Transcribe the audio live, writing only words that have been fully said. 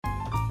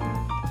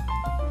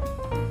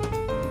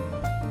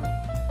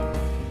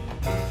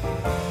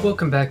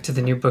Welcome back to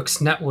the New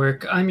Books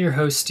Network. I'm your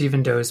host,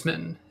 Stephen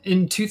Dozman.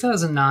 In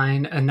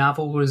 2009, a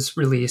novel was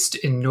released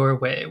in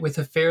Norway with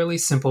a fairly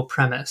simple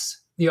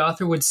premise. The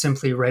author would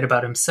simply write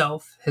about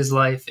himself, his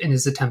life, and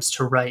his attempts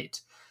to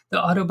write.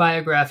 The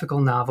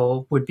autobiographical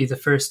novel would be the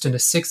first in a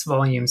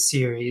 6-volume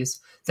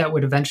series that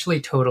would eventually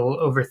total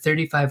over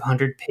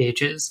 3,500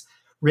 pages,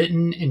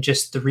 written in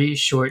just 3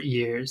 short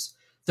years.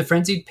 The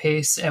frenzied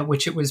pace at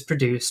which it was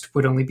produced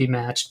would only be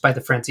matched by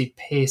the frenzied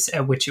pace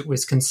at which it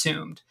was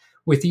consumed,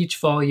 with each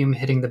volume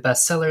hitting the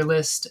bestseller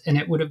list, and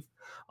it would have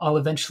all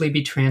eventually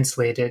be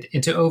translated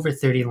into over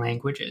 30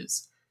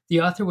 languages. The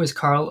author was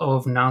Karl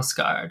Ove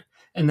Knausgaard,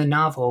 and the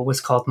novel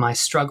was called My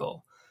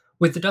Struggle.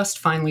 With the dust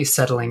finally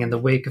settling in the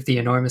wake of the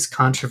enormous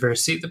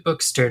controversy the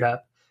book stirred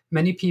up,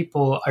 many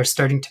people are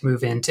starting to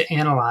move in to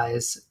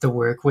analyze the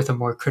work with a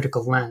more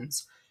critical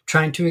lens,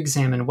 trying to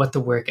examine what the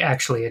work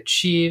actually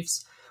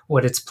achieves,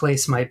 what its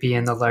place might be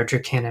in the larger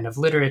canon of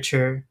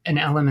literature, and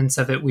elements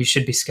of it we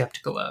should be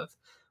skeptical of.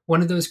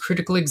 One of those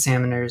critical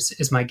examiners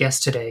is my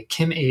guest today,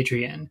 Kim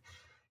Adrian,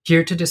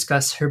 here to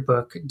discuss her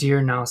book,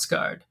 Dear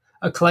Knausgaard,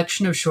 a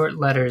collection of short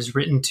letters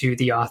written to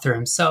the author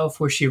himself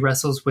where she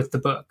wrestles with the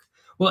book.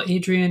 While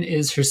Adrian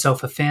is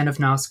herself a fan of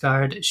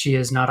Knausgaard, she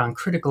is not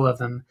uncritical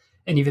of him,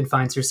 and even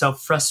finds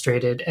herself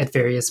frustrated at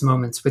various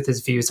moments with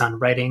his views on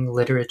writing,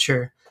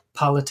 literature,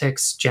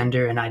 politics,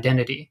 gender, and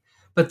identity.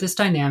 But this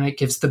dynamic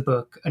gives the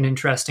book an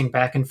interesting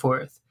back and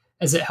forth,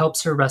 as it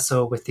helps her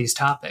wrestle with these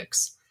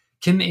topics.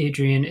 Kim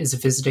Adrian is a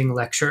visiting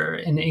lecturer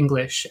in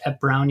English at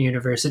Brown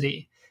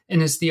University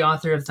and is the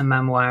author of the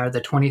memoir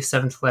The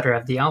 27th Letter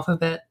of the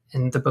Alphabet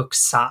and the book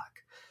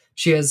Sock.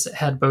 She has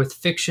had both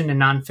fiction and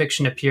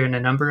nonfiction appear in a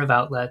number of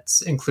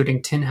outlets,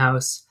 including Tin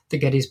House, the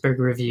Gettysburg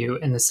Review,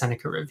 and the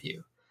Seneca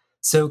Review.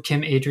 So,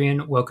 Kim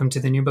Adrian, welcome to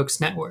the New Books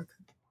Network.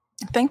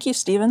 Thank you,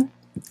 Stephen.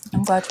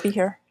 I'm glad to be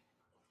here.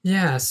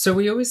 Yeah, so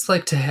we always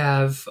like to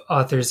have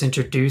authors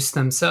introduce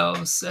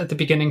themselves at the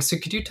beginning. So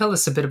could you tell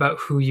us a bit about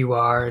who you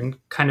are and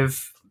kind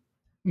of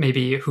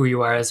maybe who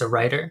you are as a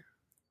writer?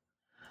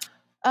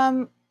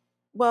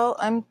 Well,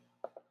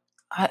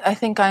 I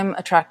think I'm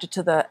attracted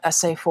to the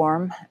essay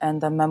form and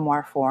the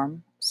memoir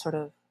form, sort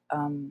of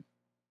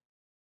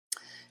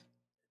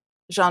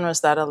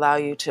genres that allow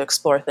you to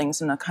explore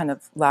things in a kind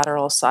of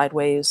lateral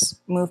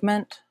sideways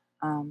movement.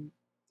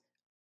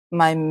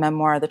 My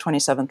memoir, The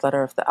 27th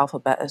Letter of the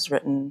Alphabet, is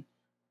written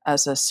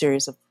as a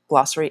series of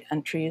glossary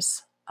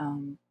entries.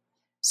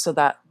 So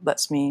that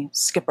lets me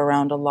skip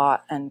around a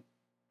lot and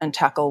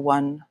tackle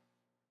one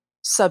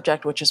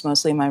subject, which is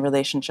mostly my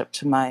relationship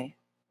to my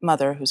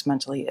mother, who's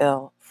mentally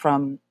ill,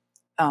 from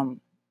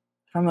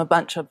a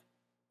bunch of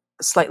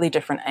slightly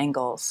different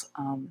angles.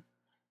 And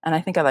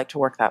I think I like to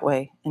work that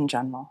way in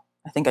general.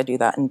 I think I do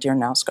that in Dear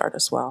Knausgaard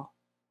as well.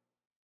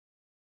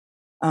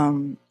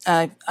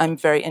 I'm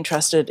very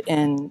interested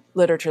in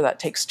literature that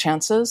takes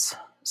chances.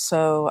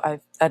 So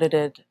I've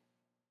edited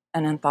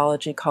an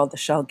anthology called The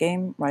Shell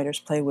Game, Writers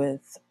Play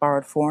with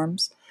Borrowed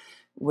Forms,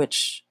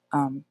 which,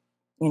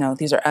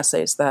 these are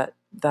essays that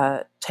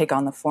take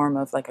on the form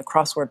of like a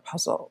crossword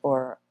puzzle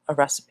or a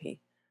recipe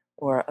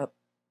or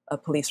a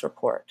police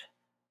report.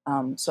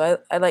 So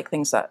I like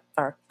things that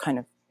are kind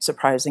of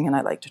surprising, and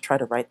I like to try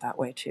to write that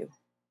way too.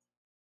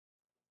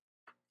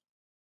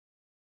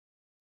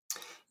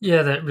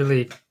 Yeah, that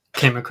really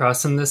came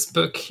across in this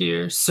book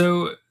here.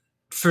 So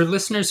for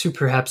listeners who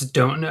perhaps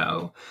don't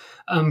know,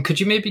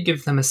 could you maybe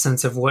give them a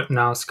sense of what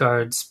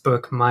Knausgaard's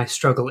book, My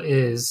Struggle,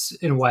 is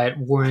and why it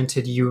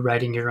warranted you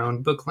writing your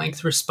own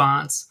book-length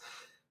response?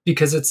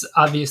 Because it's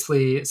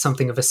obviously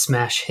something of a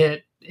smash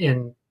hit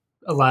in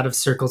a lot of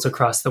circles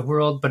across the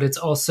world, but it's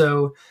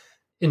also,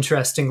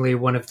 interestingly,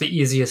 one of the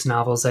easiest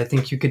novels I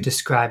think you could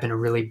describe in a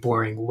really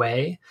boring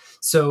way.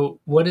 So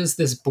what is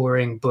this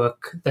boring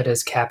book that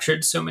has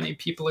captured so many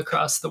people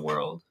across the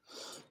world?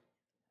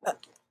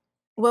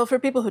 Well, for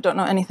people who don't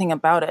know anything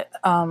about it,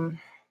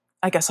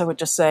 I guess I would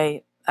just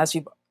say, as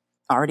you've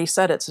already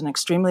said, it's an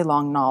extremely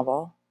long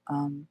novel.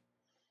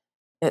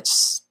 It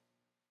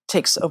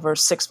takes over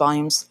 6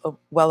 volumes,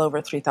 well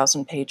over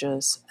 3,000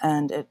 pages,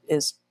 and it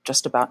is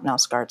just about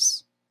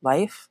Knausgaard's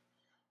life.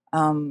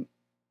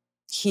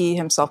 He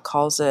himself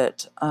calls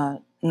it a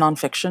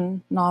nonfiction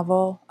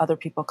novel. Other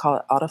people call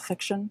it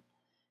autofiction.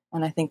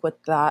 And I think what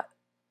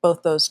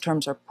both those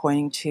terms are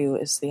pointing to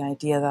is the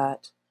idea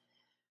that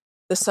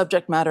the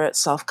subject matter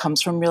itself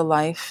comes from real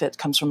life. It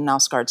comes from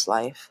Knausgaard's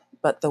life,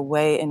 but the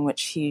way in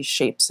which he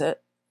shapes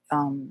it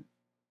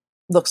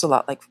looks a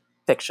lot like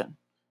fiction.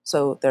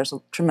 So there's a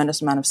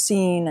tremendous amount of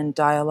scene and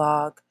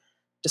dialogue,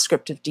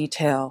 descriptive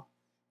detail.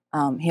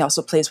 He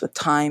also plays with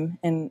time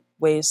in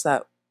ways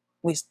that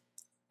we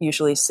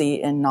usually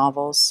see in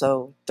novels.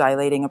 So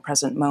dilating a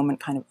present moment,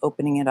 kind of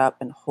opening it up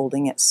and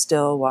holding it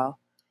still while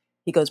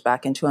he goes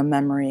back into a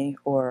memory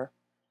or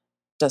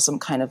does some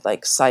kind of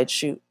like side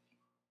shoot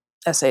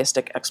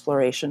essayistic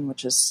exploration,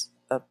 which is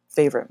a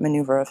favorite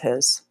maneuver of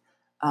his.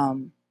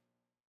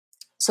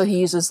 So he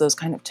uses those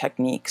kind of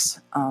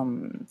techniques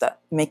that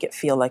make it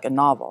feel like a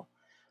novel,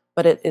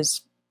 but it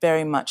is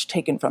very much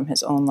taken from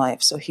his own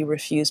life. So he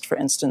refused, for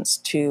instance,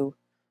 to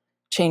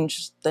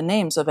change the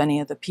names of any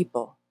of the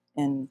people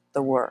in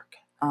the work.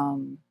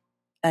 And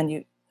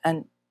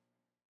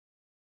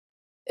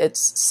it's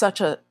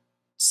such a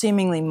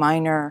seemingly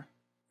minor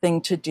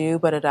thing to do,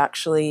 but it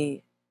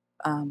actually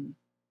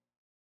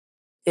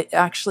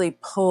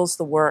pulls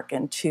the work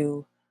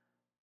into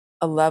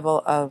a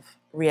level of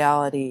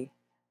reality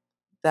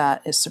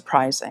that is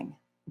surprising.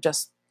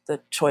 Just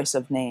the choice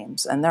of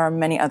names, and there are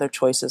many other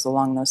choices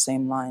along those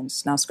same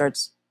lines.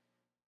 Knausgaard's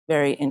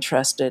very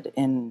interested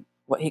in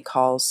what he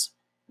calls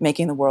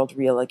making the world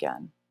real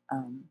again.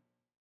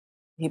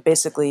 He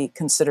basically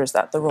considers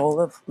that the role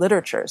of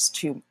literature is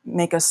to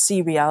make us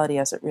see reality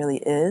as it really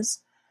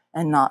is,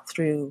 and not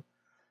through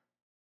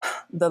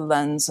the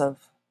lens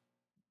of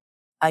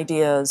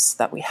ideas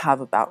that we have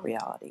about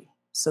reality.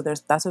 So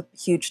that's a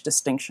huge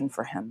distinction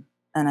for him.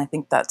 And I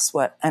think that's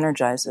what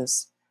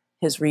energizes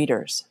his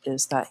readers,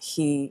 is that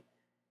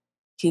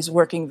he's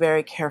working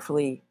very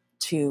carefully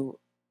to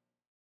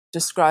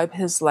describe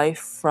his life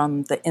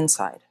from the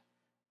inside,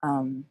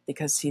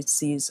 because he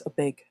sees a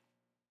big...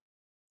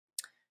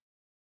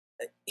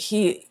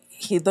 He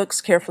looks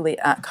carefully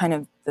at kind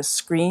of the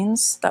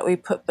screens that we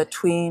put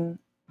between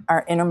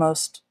our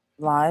innermost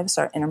lives,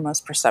 our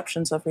innermost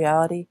perceptions of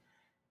reality,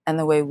 and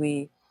the way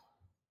we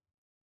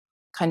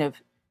kind of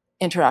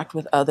interact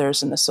with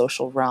others in the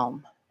social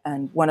realm.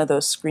 And one of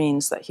those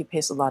screens that he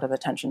pays a lot of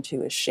attention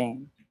to is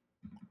shame.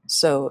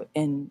 So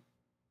in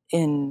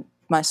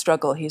My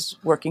Struggle, he's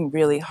working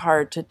really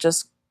hard to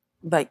just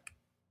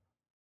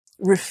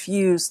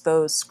refuse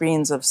those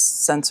screens of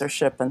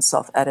censorship and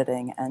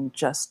self-editing and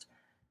just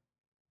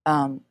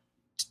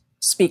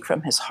speak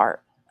from his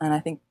heart. And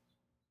I think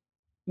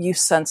you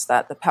sense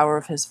that the power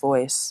of his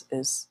voice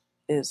is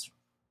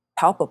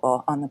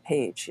palpable on the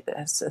page.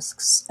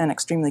 It's an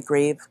extremely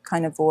grave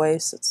kind of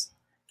voice. It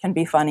can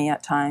be funny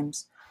at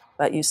times,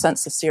 but you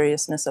sense the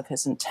seriousness of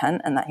his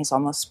intent and that he's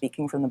almost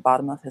speaking from the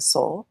bottom of his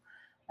soul.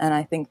 And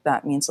I think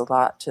that means a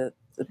lot to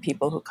the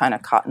people who kind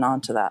of cotton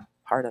on to that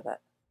part of it.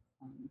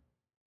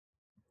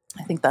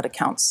 I think that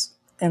accounts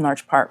in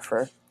large part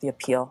for the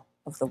appeal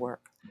of the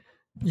work.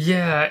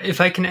 Yeah, if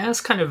I can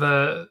ask kind of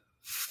a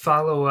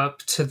follow-up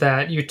to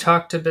that, you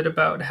talked a bit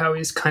about how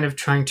he's kind of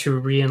trying to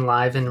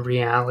re-enliven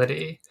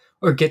reality,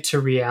 or get to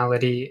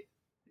reality,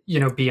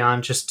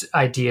 beyond just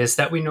ideas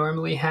that we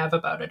normally have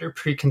about it or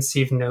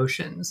preconceived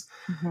notions.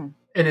 Mm-hmm.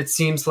 And it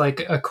seems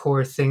like a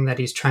core thing that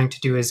he's trying to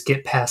do is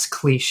get past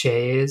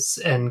cliches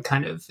and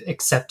kind of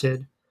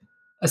accepted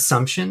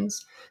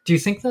assumptions. Do you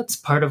think that's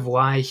part of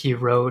why he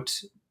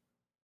wrote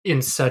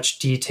in such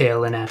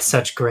detail and at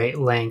such great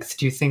length?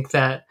 Do you think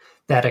that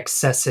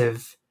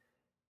excessive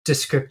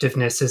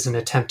descriptiveness is an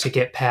attempt to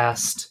get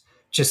past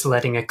just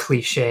letting a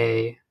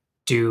cliche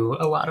do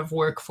a lot of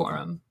work for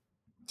him?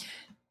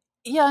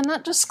 Yeah,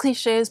 not just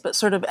cliches, but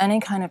sort of any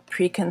kind of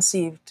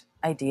preconceived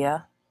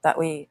idea that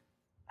we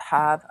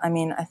have. I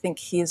mean, I think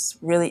he's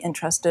really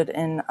interested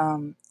in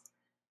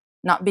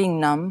not being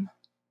numb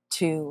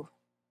to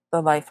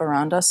the life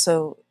around us.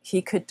 So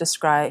he could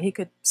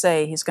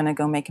say he's going to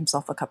go make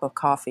himself a cup of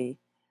coffee,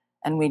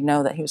 and we'd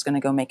know that he was going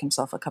to go make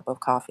himself a cup of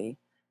coffee.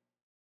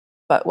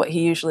 But what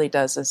he usually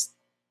does is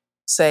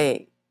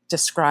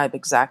describe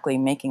exactly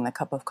making the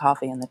cup of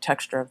coffee and the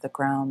texture of the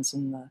grounds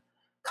and the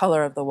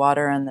color of the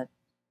water and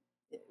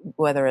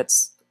whether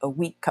it's a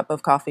weak cup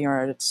of coffee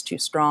or it's too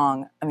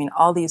strong. I mean,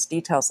 all these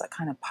details that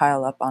kind of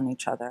pile up on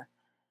each other.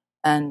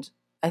 And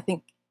I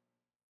think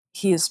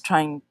he is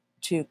trying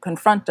to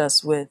confront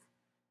us with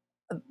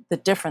the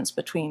difference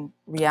between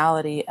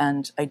reality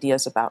and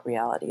ideas about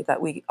reality,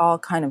 that we all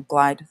kind of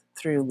glide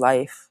through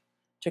life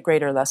to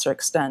greater or lesser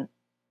extent,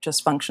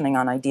 just functioning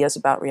on ideas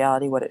about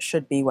reality, what it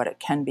should be, what it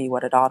can be,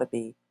 what it ought to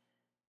be.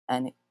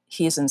 And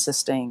he's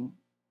insisting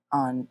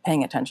on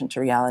paying attention to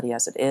reality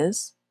as it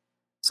is.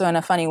 So in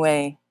a funny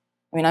way,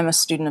 I mean, I'm a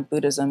student of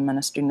Buddhism and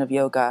a student of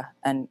yoga,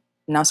 and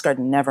Knausgaard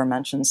never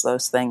mentions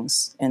those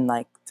things in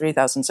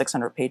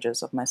 3,600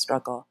 pages of My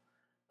Struggle.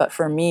 But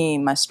for me,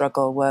 My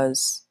Struggle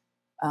was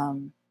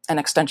an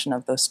extension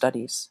of those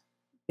studies,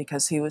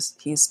 because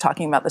he's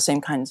talking about the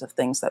same kinds of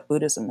things that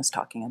Buddhism is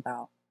talking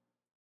about.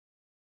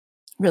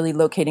 Really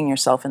locating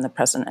yourself in the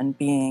present and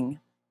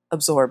being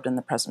absorbed in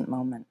the present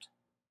moment.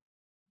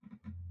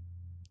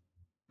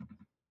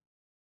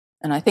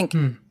 And I think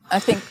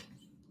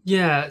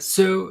yeah,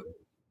 so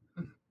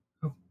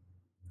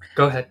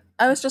go ahead.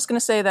 I was just going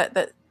to say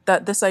that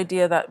this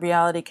idea that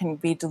reality can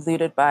be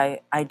diluted by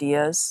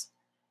ideas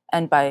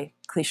and by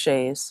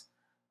cliches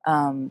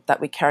that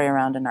we carry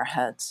around in our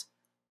heads,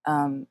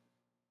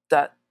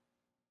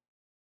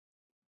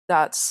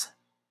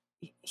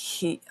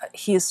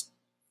 he's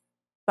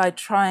by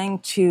trying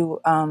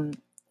to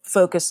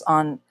focus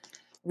on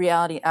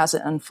reality as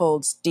it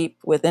unfolds deep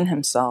within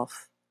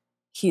himself,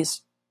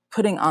 he's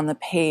putting on the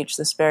page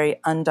this very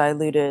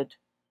undiluted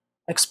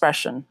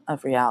expression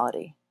of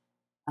reality.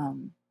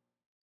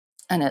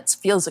 And it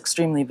feels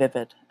extremely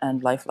vivid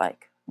and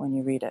lifelike when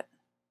you read it.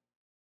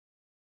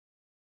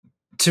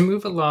 To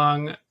move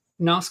along,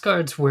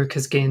 Knausgaard's work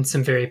has gained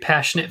some very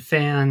passionate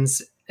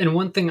fans, And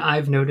one thing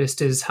I've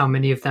noticed is how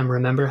many of them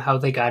remember how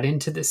they got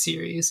into the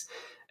series.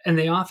 And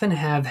they often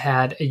have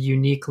had a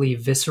uniquely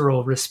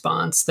visceral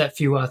response that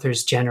few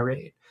authors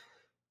generate.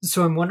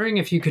 So I'm wondering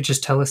if you could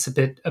just tell us a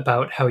bit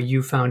about how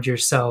you found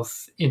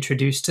yourself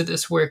introduced to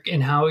this work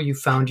and how you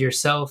found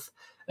yourself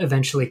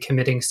eventually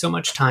committing so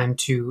much time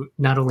to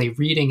not only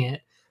reading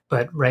it,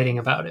 but writing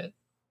about it.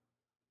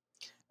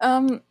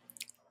 Um,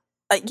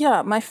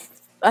 yeah,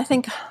 I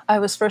think I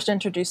was first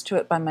introduced to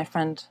it by my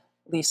friend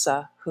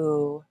Lisa,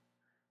 who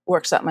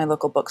works at my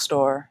local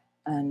bookstore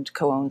and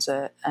co-owns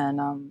it,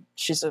 and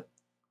she's a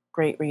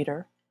great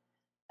reader.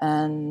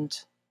 And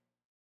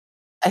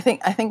I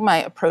think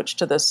my approach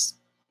to this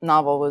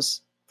novel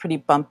was pretty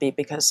bumpy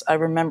because I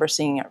remember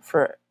seeing it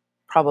for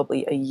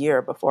probably a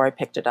year before I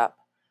picked it up.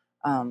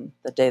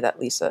 The day that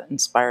Lisa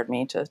inspired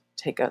me to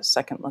take a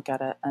second look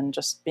at it, and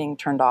just being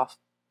turned off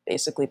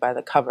basically by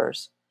the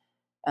covers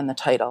and the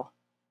title.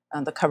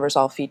 And the covers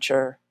all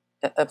feature,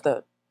 of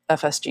the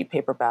FSG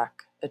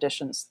paperback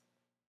editions,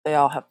 they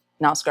all have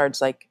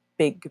Knausgaard's like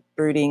big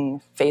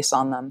brooding face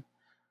on them.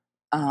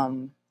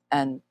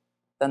 And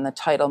then the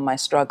title, My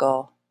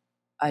Struggle,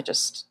 I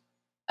just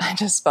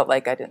felt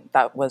like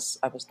I was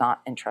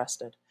not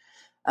interested.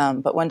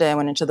 But one day I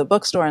went into the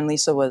bookstore and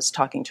Lisa was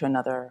talking to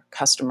another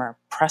customer,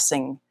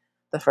 pressing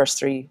the first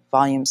 3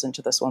 volumes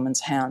into this woman's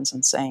hands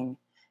and saying,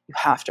 "You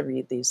have to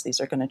read these. These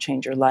are going to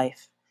change your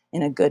life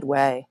in a good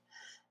way."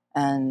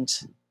 And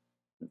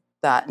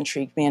that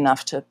intrigued me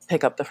enough to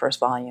pick up the first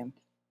volume.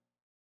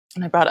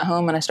 And I brought it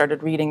home and I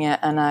started reading it,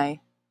 and I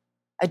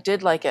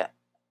did like it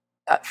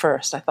at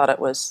first. I thought it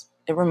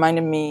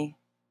reminded me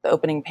the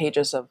opening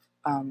pages of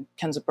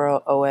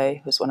Kenzaburo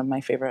Oe, who's one of my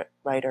favorite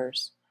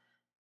writers.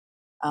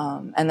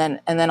 And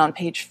then on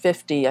page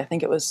 50, I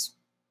think it was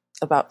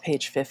about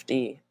page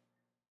 50,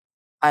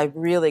 I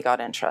really got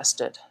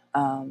interested.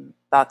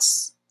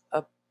 That's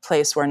a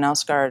place where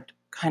Knausgaard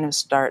kind of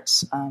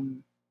starts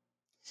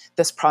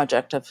this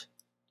project of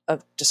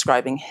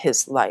describing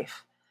his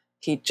life.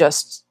 He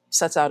just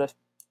sets out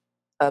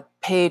a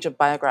page of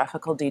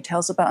biographical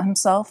details about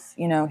himself.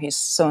 You know, he's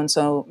so and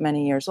so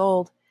many years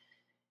old.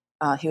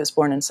 He was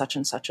born in such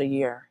and such a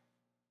year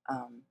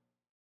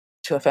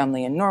to a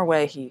family in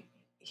Norway.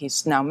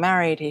 He's now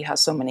married. He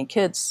has so many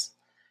kids.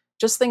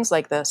 Just things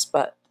like this.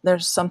 But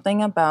there's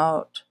something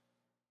about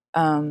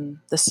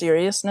the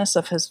seriousness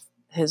of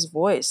his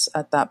voice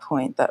at that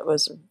point that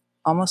was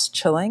almost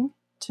chilling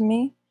to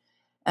me.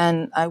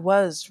 And I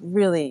was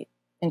really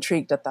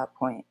intrigued at that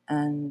point.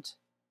 And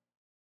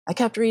I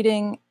kept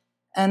reading,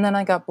 and then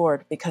I got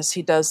bored because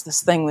he does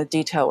this thing with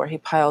detail where he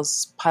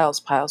piles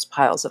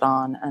it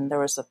on. And there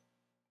was a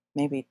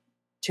maybe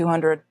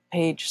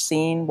 200-page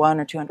scene,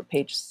 100 or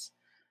 200-page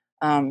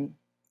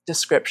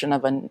description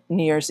of a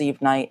New Year's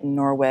Eve night in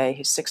Norway.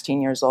 He's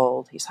 16 years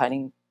old. He's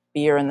hiding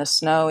beer in the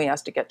snow. He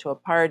has to get to a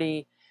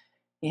party.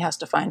 He has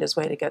to find his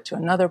way to get to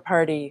another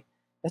party.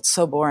 It's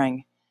so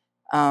boring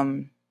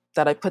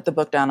that I put the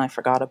book down. I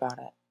forgot about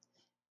it.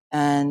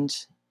 And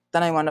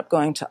then I wound up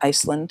going to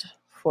Iceland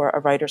for a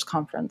writer's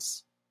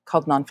conference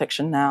called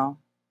Nonfiction Now.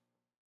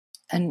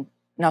 And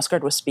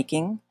Knausgaard was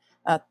speaking.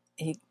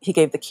 He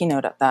gave the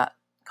keynote at that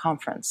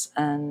conference.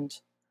 And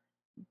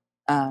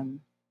when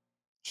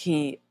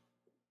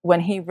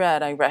he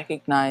read, I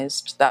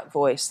recognized that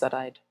voice that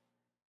I'd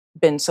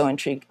been so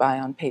intrigued by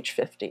on page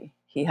 50.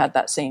 He had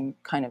that same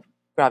kind of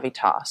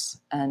gravitas,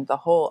 and the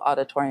whole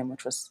auditorium,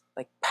 which was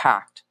like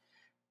packed,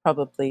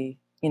 probably,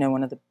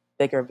 one of the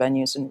bigger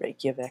venues in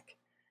Reykjavik,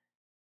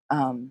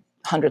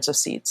 hundreds of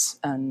seats,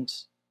 and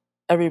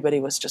everybody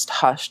was just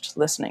hushed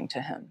listening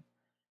to him.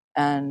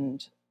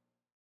 And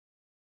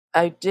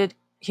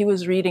he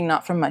was reading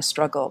not from my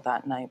struggle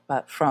that night,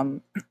 but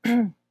from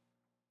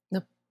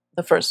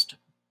the first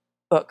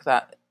book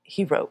that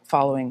he wrote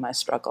following my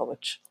struggle,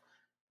 which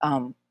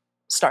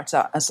starts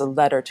out as a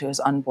letter to his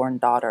unborn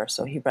daughter.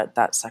 So he read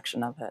that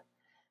section of it.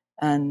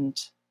 And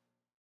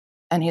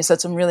he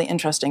said some really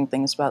interesting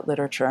things about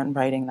literature and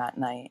writing that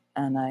night.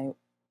 And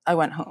I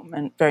went home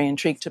and very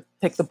intrigued to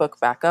pick the book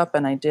back up,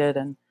 and I did.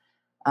 And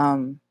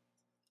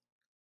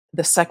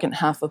the second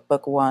half of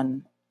book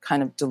 1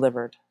 kind of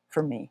delivered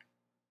for me.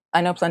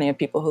 I know plenty of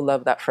people who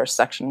love that first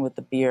section with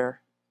the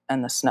beer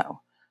and the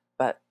snow,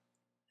 but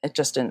it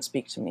just didn't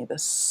speak to me. The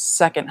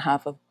second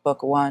half of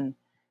book 1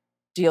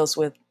 deals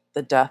with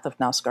the death of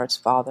Knausgaard's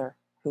father,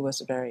 who was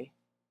very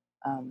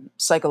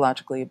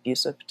psychologically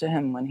abusive to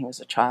him when he was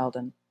a child,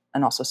 and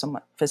also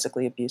somewhat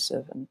physically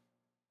abusive, and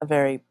a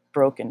very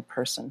broken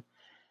person.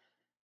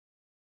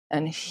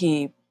 And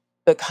he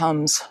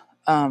becomes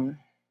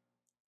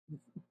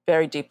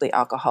very deeply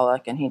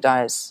alcoholic, and he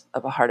dies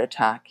of a heart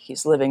attack.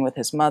 He's living with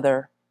his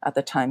mother at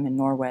the time in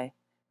Norway.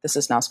 This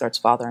is Knausgaard's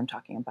father I'm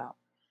talking about.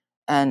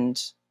 And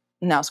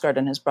Knausgaard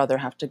and his brother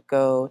have to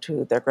go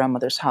to their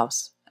grandmother's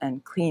house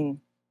and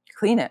clean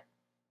it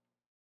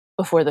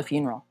before the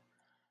funeral.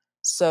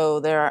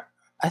 So there are,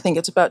 I think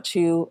it's about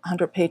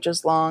 200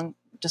 pages long,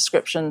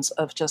 descriptions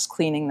of just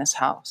cleaning this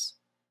house.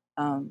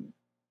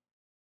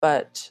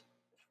 But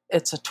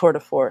it's a tour de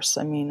force.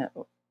 I mean,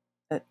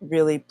 it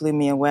really blew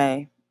me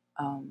away.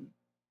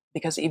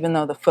 Because even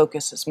though the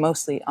focus is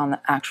mostly on the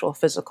actual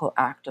physical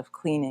act of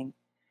cleaning,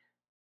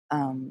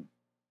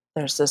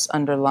 there's this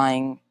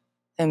underlying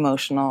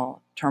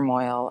emotional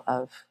turmoil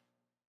of,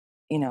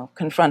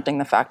 confronting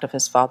the fact of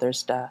his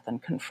father's death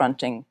and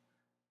confronting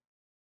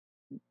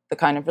the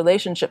kind of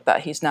relationship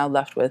that he's now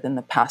left with in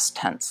the past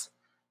tense,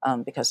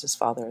 because his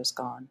father is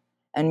gone.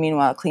 And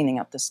meanwhile, cleaning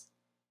up this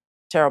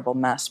terrible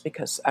mess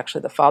because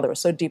actually the father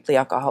was so deeply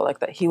alcoholic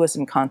that he was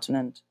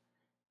incontinent,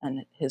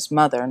 and his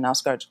mother,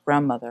 Knausgaard's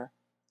grandmother,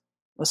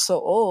 was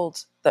so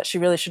old that she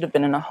really should have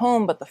been in a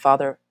home, but the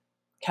father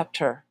kept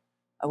her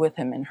with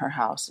him in her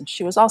house. And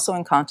she was also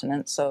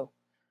incontinent, so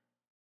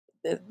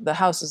the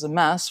house is a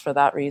mess for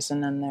that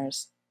reason, and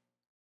there's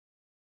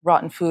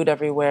rotten food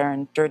everywhere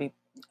and dirty,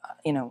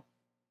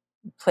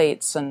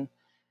 plates and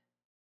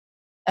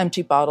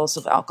empty bottles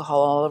of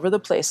alcohol all over the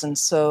place. And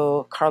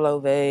so Karl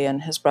Ove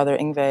and his brother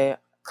Ingve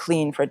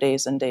clean for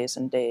days and days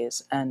and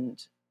days.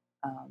 And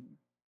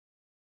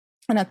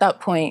at that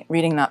point,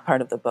 reading that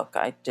part of the book,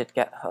 I did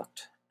get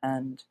hooked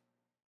and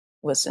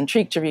was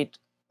intrigued to read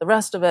the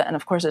rest of it. And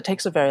of course, it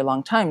takes a very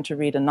long time to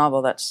read a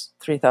novel that's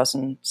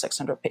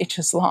 3,600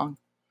 pages long.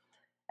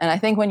 And I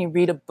think when you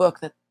read a book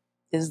that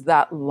is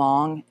that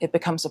long, it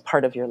becomes a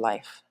part of your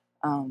life.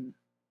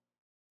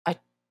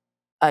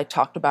 I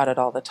talked about it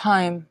all the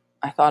time.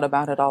 I thought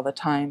about it all the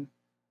time.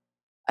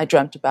 I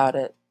dreamt about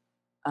it.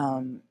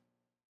 And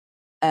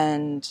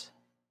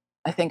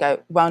I think I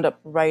wound up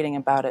writing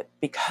about it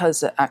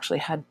because it actually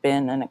had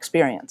been an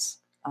experience.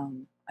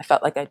 I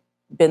felt like I'd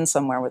been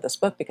somewhere with this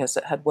book because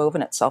it had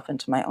woven itself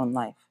into my own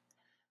life.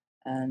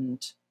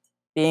 And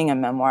being a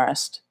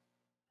memoirist,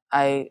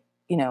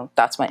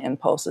 that's my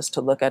impulse, is to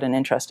look at an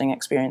interesting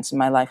experience in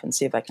my life and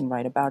see if I can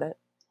write about it,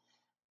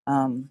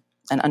 and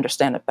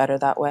understand it better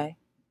that way.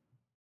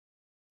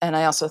 And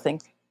I also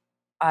think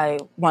I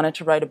wanted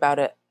to write about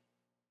it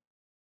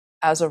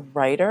as a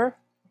writer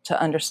to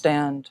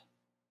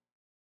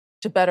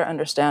better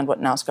understand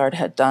what Knausgaard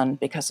had done,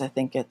 because I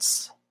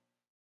just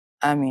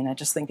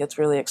think it's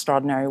really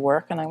extraordinary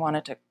work, and I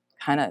wanted to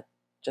kind of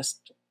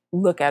just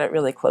look at it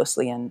really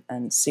closely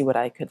and see what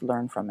I could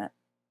learn from it.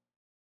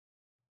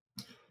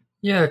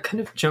 Yeah, kind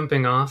of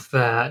jumping off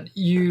that,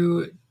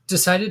 you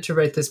decided to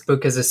write this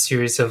book as a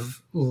series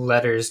of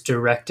letters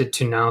directed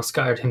to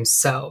Knausgaard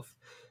himself.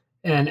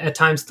 And at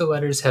times the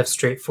letters have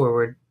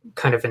straightforward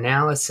kind of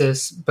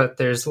analysis, but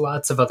there's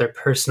lots of other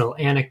personal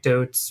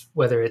anecdotes,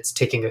 whether it's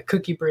taking a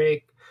cookie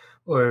break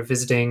or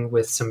visiting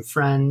with some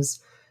friends.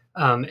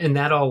 And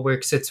that all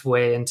works its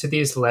way into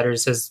these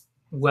letters as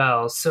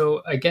well.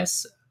 So I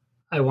guess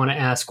I want to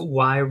ask,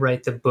 why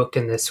write the book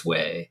in this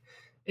way?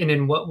 And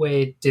in what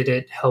way did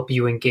it help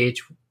you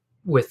engage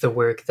with the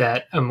work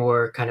that a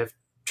more kind of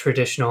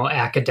traditional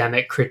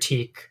academic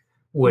critique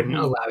wouldn't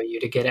allow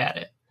you to get at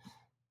it?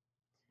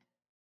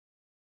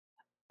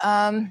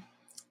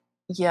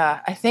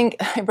 Yeah, I think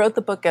I wrote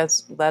the book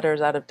as letters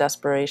out of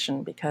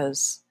desperation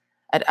because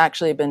I'd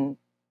actually been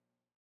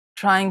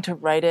trying to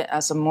write it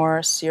as a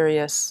more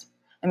serious,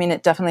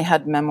 it definitely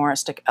had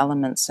memoiristic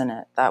elements in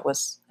it. That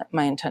was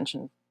my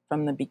intention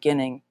from the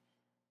beginning,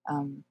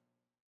 in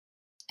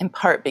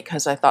part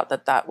because I thought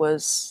that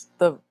was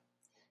to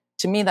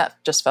me, that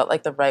just felt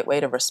like the right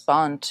way to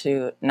respond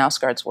to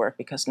Knausgaard's work,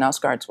 because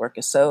Knausgaard's work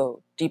is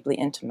so deeply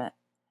intimate.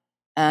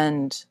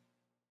 And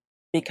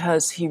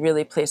because he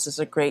really places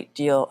a great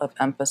deal of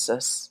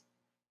emphasis,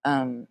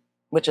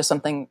 which is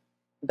something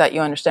that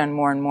you understand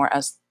more and more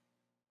as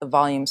the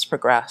volumes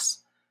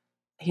progress.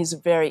 He's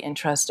very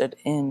interested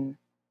in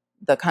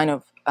the kind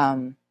of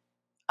I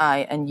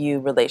and you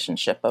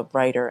relationship of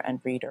writer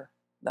and reader,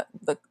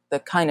 the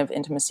kind of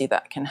intimacy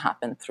that can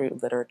happen through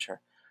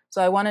literature.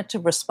 So I wanted to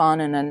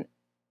respond in a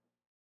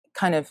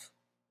kind of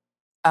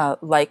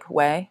like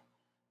way.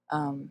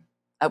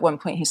 At one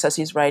point, he says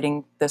he's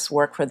writing this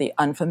work for the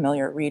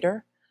unfamiliar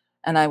reader,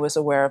 and I was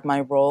aware of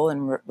my role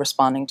in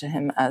responding to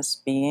him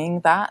as being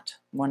that,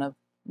 one of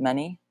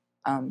many,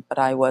 but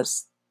I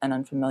was an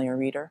unfamiliar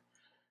reader.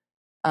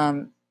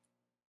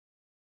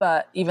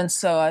 But even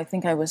so, I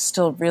think I was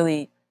still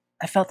I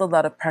felt a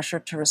lot of pressure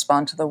to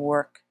respond to the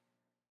work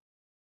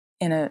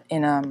in a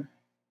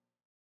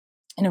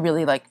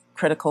really like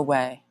critical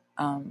way,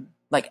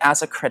 like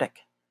as a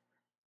critic.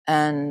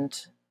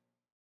 And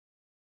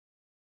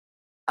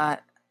I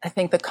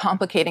think the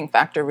complicating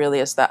factor really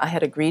is that I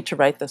had agreed to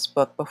write this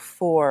book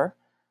before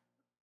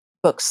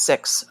book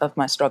 6 of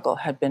my struggle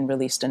had been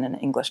released in an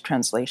English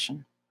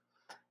translation.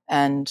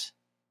 And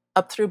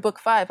up through book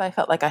 5, I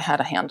felt like I had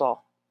a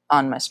handle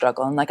on my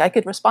struggle and like I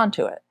could respond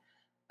to it.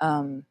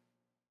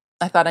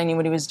 I thought I knew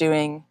what he was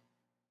doing.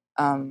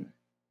 I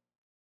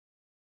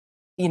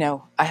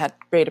had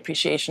great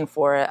appreciation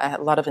for it. I had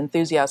a lot of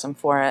enthusiasm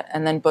for it.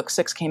 And then book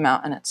 6 came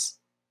out, and I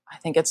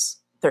think it's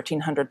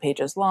 1,300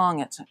 pages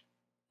long. It's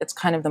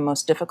kind of the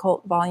most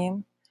difficult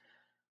volume.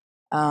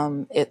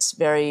 It's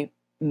very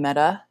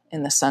meta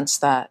in the sense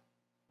that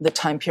the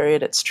time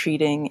period it's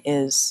treating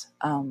is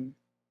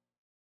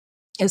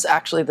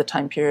actually the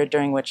time period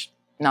during which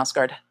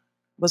Knausgaard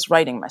was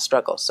writing my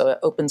struggle. So it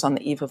opens on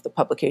the eve of the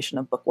publication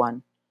of book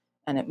 1,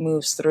 and it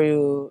moves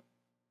through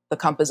the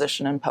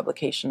composition and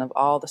publication of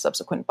all the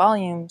subsequent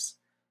volumes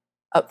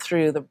up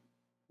through the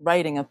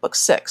writing of book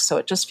 6. So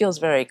it just feels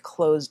very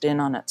closed in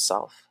on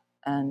itself.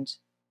 And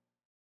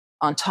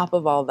on top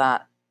of all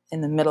that,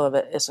 in the middle of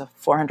it is a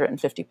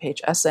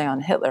 450-page essay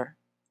on Hitler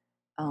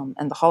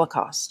and the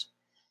Holocaust.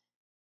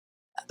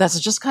 That's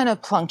just kind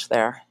of plunked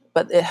there,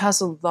 but it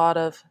has a lot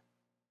of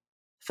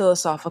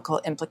philosophical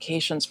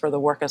implications for the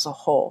work as a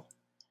whole.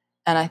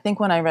 And I think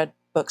when I read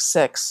book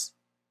 6,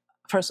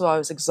 first of all, I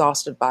was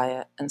exhausted by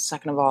it. And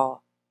second of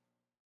all,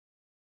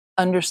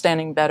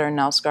 understanding better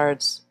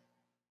Knausgaard's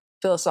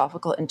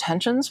philosophical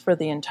intentions for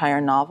the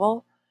entire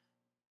novel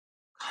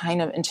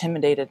kind of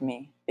intimidated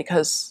me,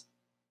 because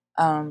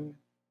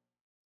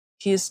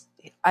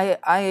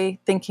I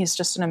think he's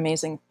just an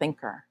amazing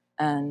thinker.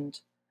 And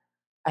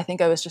I think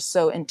I was just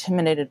so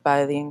intimidated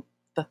by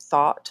the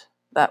thought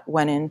that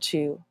went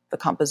into the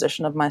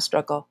composition of my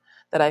struggle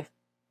that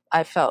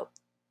I felt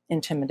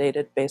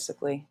intimidated,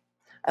 basically.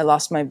 I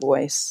lost my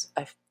voice.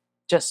 I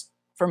just,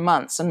 for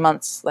months and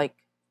months, like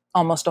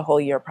almost a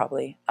whole year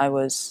probably, I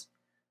was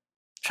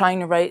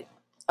trying to write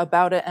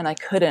about it, and I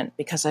couldn't,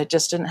 because I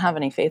just didn't have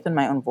any faith in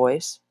my own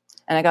voice.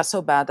 And I got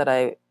so bad that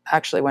I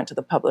actually went to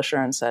the publisher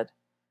and said,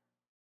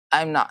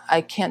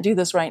 I can't do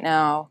this right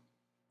now.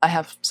 I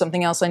have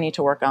something else I need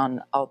to work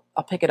on. I'll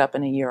pick it up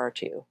in a year or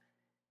two.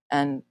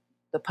 And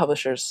the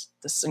publisher's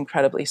this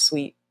incredibly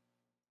sweet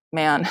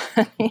man.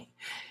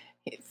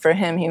 For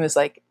him, he was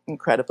like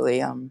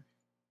incredibly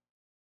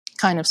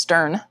kind of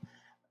stern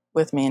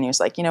with me. And he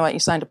was like, you know what, you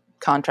signed a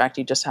contract.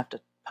 You just have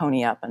to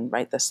pony up and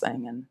write this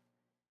thing.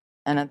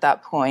 And at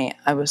that point,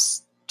 I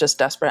was just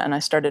desperate. And I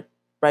started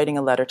writing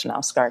a letter to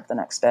Knausgaard the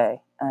next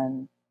day.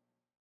 And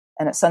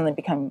it suddenly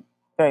became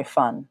very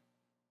fun.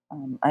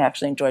 I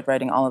actually enjoyed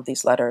writing all of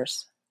these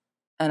letters.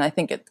 And I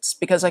think it's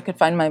because I could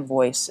find my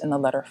voice in the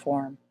letter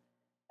form.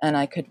 And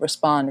I could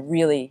respond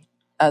really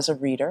as a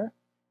reader,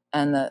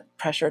 and the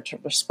pressure to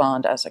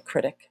respond as a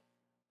critic.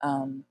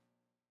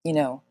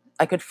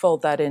 I could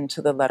fold that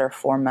into the letter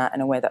format in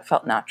a way that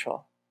felt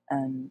natural.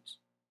 And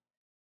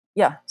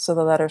yeah, so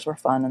the letters were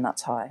fun, and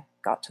that's how I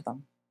got to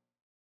them.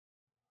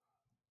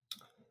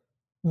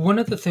 One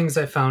of the things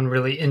I found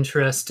really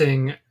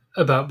interesting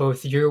about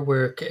both your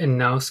work and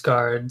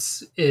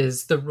Knausgaard's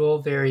is the role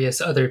various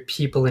other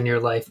people in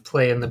your life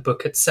play in the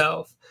book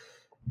itself.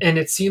 And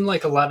it seemed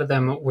like a lot of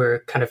them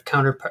were kind of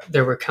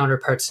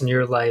counterparts in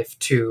your life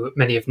to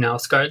many of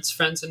Knausgaard's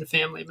friends and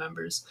family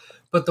members.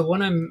 But the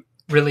one I'm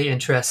really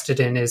interested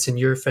in is in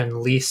your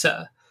friend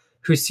Lisa,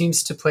 who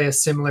seems to play a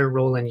similar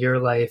role in your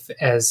life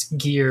as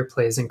Gear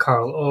plays in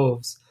Karl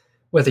Ove's,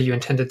 whether you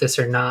intended this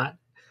or not.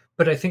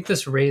 But I think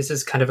this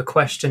raises kind of a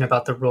question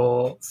about the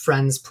role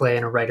friends play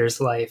in a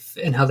writer's life,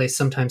 and how they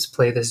sometimes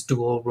play this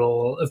dual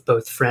role of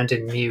both friend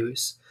and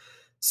muse.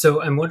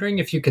 So I'm wondering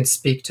if you can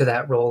speak to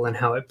that role and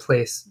how it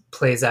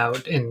plays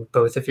out in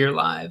both of your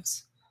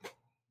lives.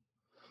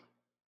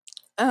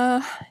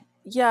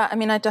 Yeah, I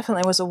mean, I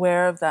definitely was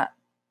aware of that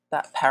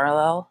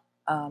parallel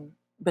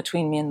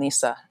between me and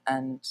Lisa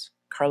and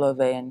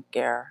Karlove and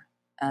Gare.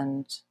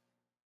 And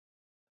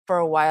for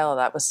a while,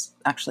 that was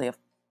actually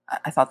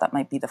I thought that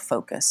might be the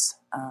focus.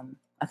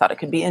 I thought it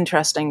could be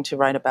interesting to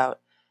write about,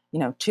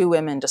 two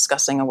women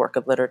discussing a work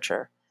of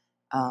literature.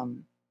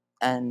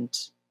 And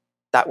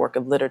that work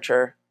of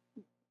literature,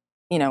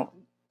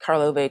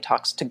 Karlove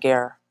talks to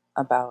Gare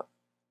about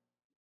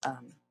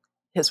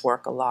his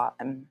work a lot.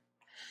 And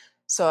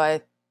so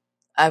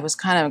I was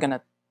kind of going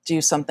to do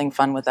something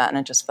fun with that, and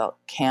it just felt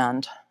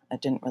canned.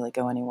 It didn't really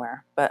go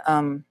anywhere. But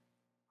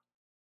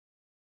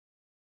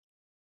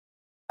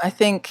I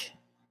think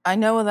I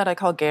know that I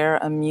call Gare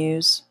a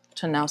muse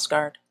to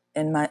Knausgaard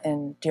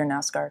in Dear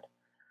Knausgaard.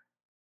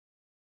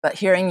 But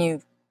hearing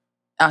you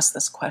ask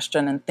this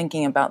question and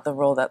thinking about the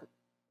role that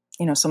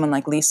someone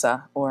like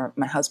Lisa or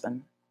my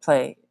husband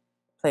play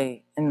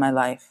in my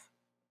life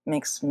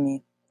makes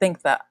me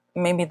think that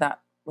maybe that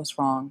was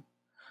wrong.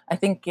 I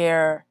think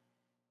Gare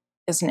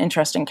is an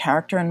interesting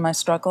character in my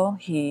struggle.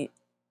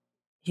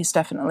 He's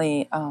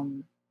definitely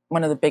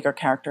one of the bigger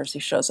characters. He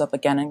shows up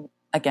again and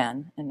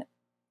again in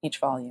each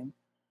volume.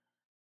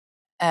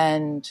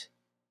 And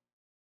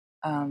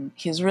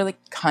he's really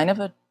kind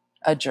of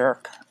a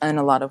jerk in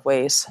a lot of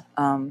ways.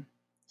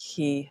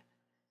 He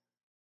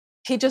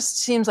just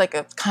seems like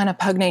a kind of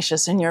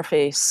pugnacious,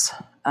 in-your-face,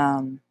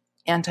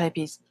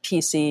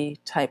 anti-PC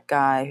type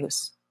guy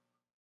who's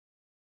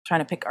trying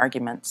to pick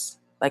arguments.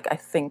 Like, I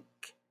think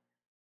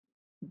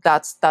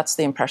that's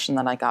the impression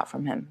that I got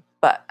from him.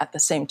 But at the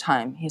same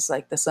time, he's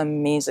like this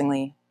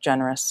amazingly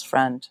generous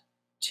friend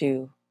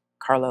to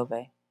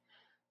Karlove.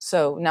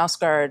 So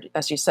Knausgaard,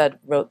 as you said,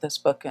 wrote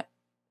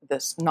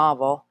this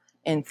novel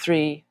in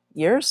 3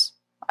 years.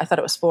 I thought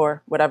it was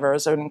 4, whatever. It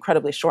was an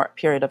incredibly short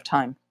period of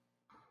time.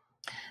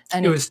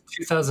 And it was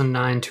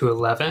 2009 to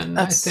 11,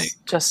 I think.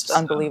 Just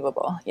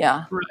unbelievable.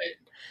 Yeah. Right.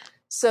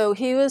 So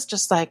he was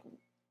just like,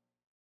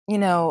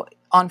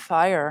 on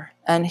fire.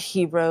 And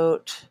he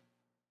wrote,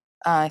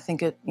 I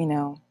think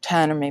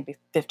 10 or maybe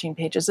 15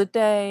 pages a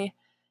day.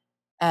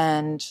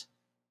 And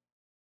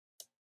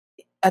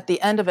at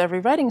the end of every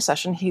writing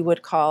session, he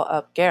would call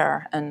up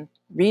Gare and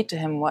read to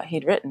him what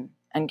he'd written,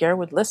 and Gare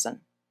would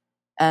listen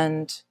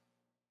and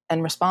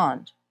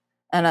respond.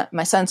 And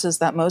my sense is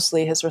that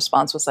mostly his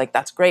response was like,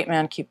 "That's great,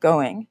 man, keep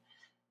going."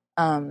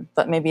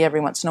 But maybe every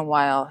once in a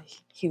while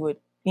he would,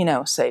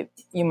 say,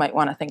 "You might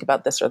want to think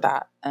about this or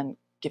that," and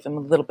give him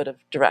a little bit of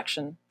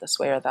direction this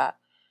way or that.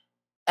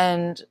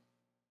 And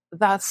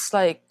that's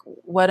like,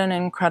 what an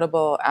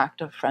incredible act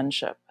of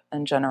friendship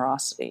and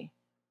generosity.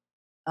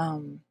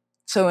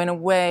 So in a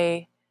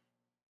way,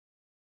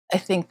 I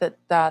think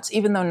that's,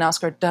 even though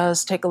Knausgaard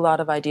does take a lot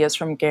of ideas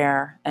from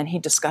Gare, and he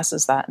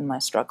discusses that in My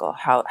Struggle,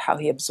 how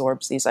he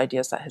absorbs these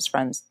ideas that his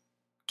friends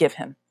give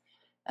him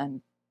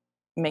and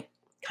make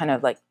kind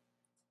of like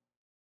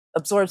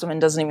absorbs them and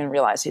doesn't even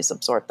realize he's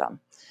absorbed them.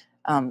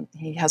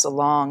 He has a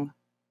long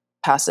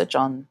passage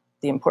on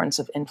the importance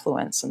of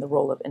influence and the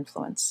role of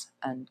influence,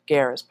 and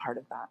Gare is part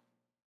of that.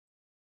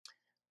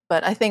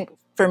 But I think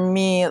for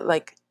me,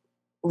 like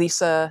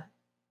Lisa,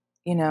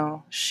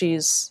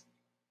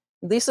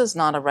 Lisa's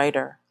not a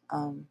writer.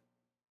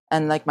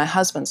 And like my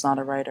husband's not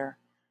a writer.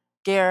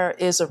 Gare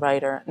is a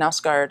writer.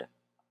 Knausgaard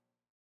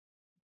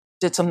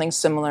did something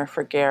similar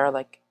for Gare.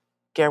 Like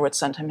Gare would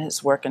send him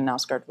his work and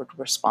Knausgaard would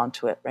respond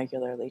to it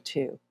regularly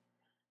too.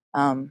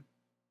 I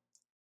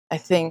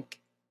think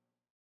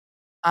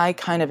I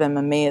kind of am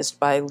amazed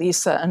by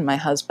Lisa and my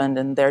husband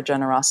and their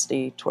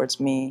generosity towards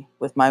me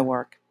with my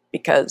work,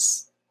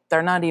 because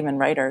they're not even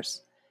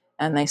writers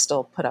and they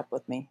still put up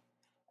with me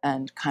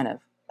and kind of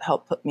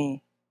help put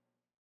me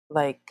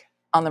like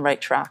on the right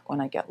track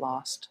when I get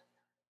lost.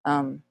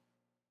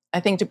 I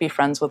think to be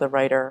friends with a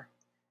writer,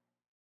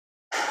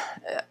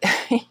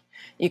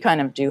 you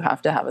kind of do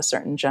have to have a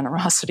certain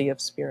generosity of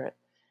spirit.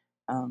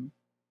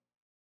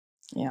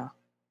 Yeah.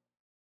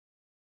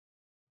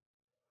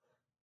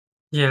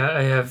 Yeah,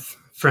 I have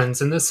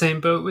friends in the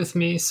same boat with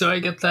me, so I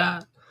get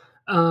that.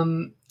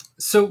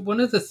 So one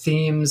of the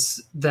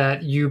themes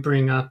that you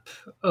bring up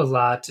a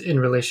lot in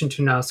relation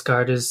to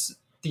Knausgaard is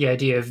the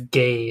idea of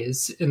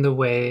gaze, in the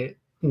way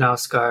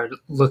Knausgaard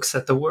looks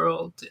at the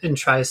world and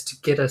tries to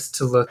get us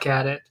to look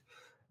at it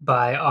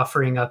by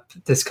offering up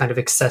this kind of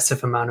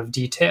excessive amount of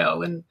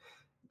detail and,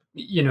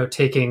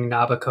 taking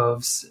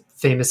Nabokov's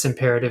famous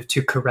imperative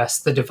to caress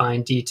the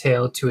divine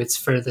detail to its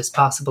furthest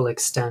possible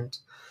extent.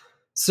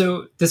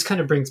 So this kind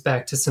of brings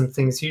back to some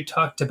things you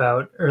talked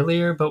about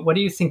earlier, but what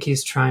do you think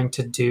he's trying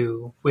to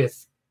do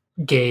with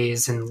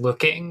gaze and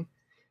looking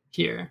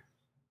here?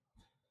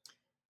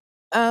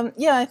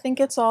 Yeah, I think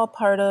it's all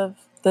part of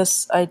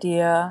this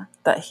idea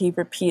that he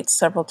repeats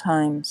several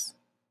times,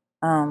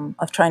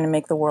 of trying to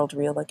make the world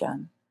real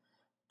again,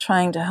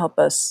 trying to help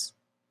us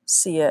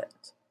see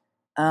it.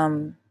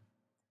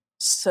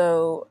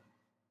 So,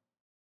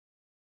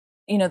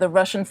 the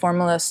Russian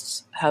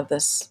formalists have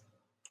this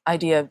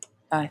idea of,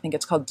 I think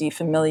it's called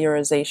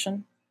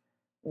defamiliarization,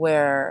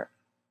 where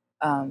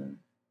a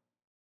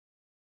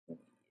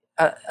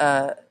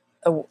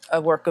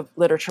work of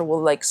literature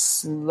will like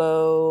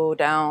slow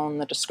down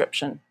the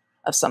description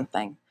of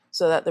something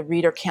so that the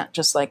reader can't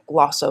just like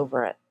gloss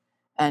over it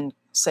and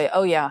say,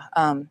 "Oh yeah,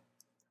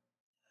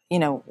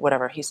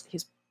 whatever.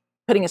 He's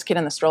putting his kid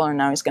in the stroller and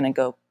now he's going to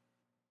go,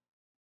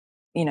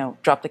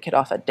 drop the kid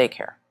off at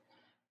daycare."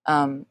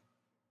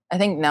 I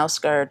think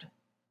Knausgaard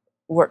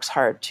works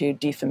hard to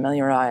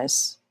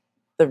defamiliarize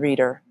the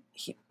reader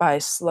by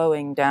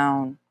slowing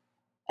down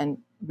and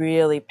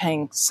really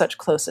paying such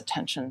close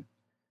attention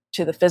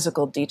to the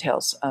physical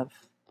details of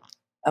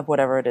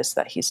whatever it is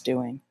that he's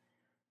doing.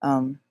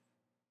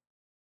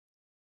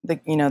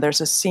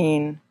 There's a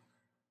scene,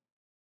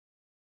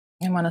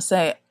 I want to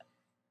say,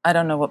 I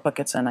don't know what book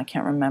it's in, I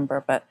can't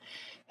remember, but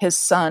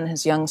his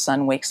young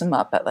son wakes him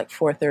up at like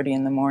 4:30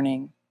 in the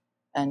morning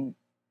and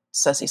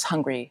says he's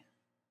hungry.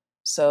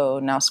 So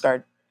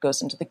Knausgaard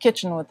goes into the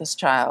kitchen with his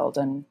child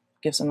and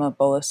gives him a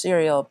bowl of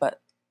cereal, but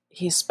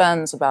he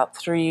spends about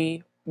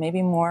 3,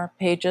 maybe more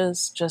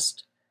pages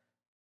just,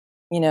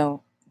 the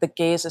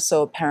gaze is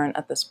so apparent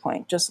at this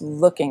point, just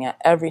looking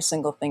at every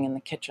single thing in the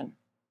kitchen,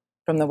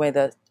 from the way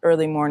the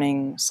early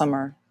morning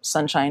summer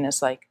sunshine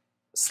is like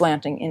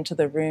slanting into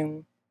the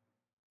room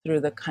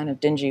through the kind of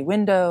dingy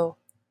window,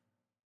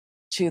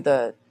 to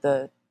the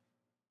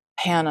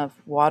pan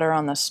of water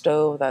on the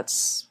stove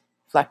that's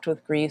flecked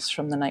with grease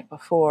from the night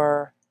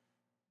before.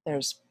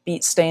 There's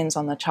beet stains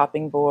on the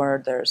chopping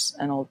board. There's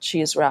an old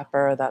cheese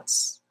wrapper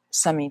that's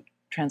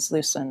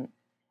semi-translucent.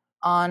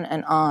 On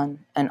and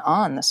on and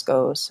on this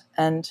goes.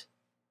 And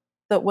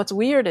what's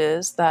weird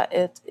is that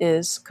it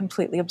is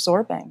completely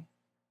absorbing.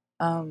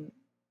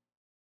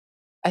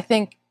 I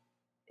think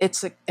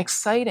it's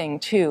exciting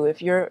too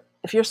if you're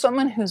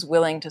someone who's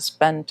willing to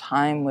spend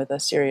time with a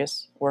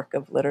serious work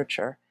of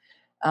literature.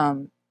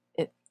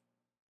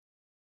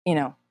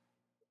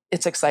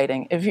 It's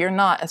exciting. If you're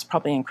not, it's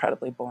probably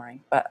incredibly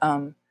boring. But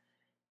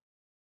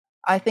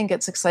I think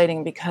it's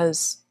exciting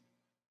because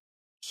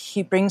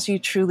he brings you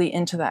truly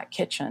into that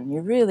kitchen.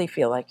 You really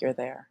feel like you're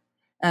there.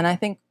 And I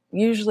think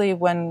usually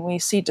when we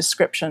see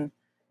description,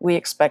 we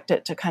expect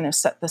it to kind of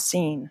set the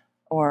scene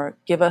or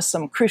give us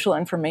some crucial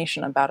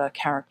information about a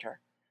character.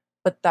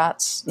 But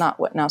that's not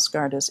what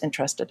Knausgaard is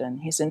interested in.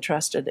 He's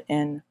interested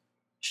in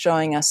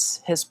showing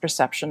us his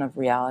perception of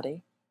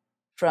reality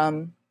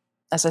from,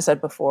 as I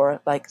said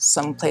before, like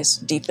someplace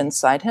deep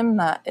inside him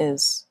that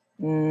is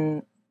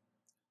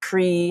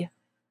pre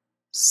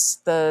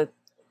the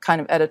kind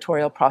of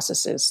editorial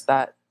processes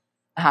that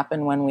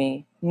happen when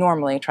we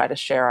normally try to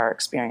share our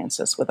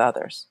experiences with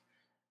others.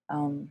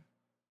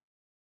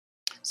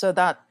 So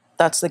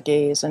that's the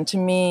gaze. And to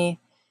me,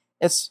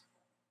 it's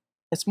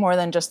more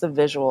than just the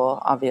visual,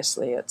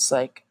 obviously. It's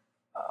like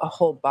a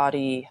whole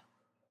body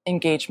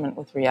engagement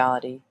with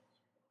reality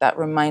that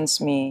reminds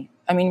me,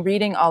 I mean,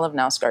 reading all of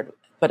Knausgaard,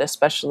 but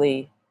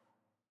especially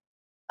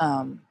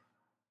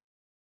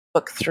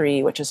book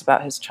 3, which is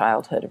about his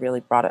childhood, really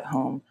brought it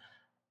home.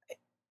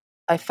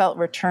 I felt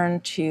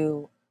returned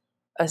to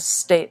a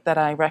state that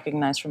I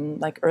recognize from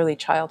like early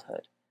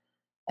childhood.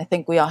 I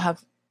think we all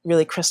have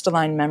really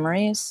crystalline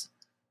memories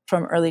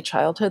from early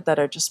childhood that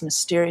are just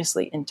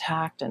mysteriously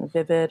intact and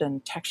vivid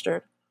and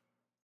textured.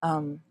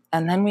 And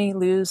then we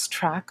lose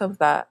track of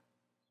that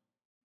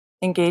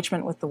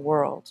engagement with the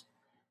world.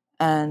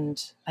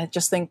 And I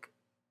just think,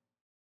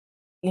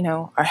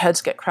 our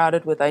heads get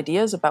crowded with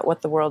ideas about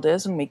what the world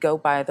is, and we go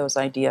by those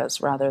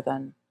ideas rather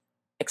than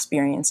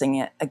experiencing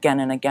it again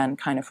and again,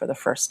 kind of for the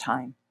first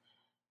time.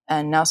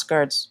 And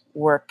Knausgaard's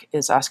work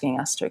is asking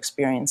us to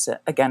experience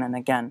it again and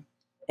again,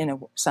 in a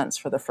sense,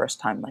 for the first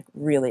time, like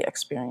really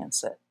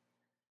experience it.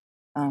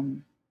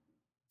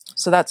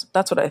 So that's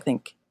what I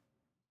think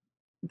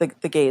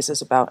the gaze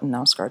is about in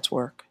Knausgaard's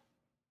work.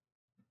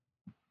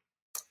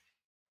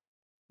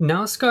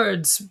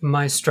 Knausgaard's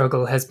My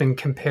Struggle has been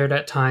compared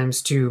at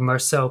times to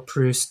Marcel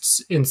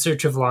Proust's In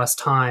Search of Lost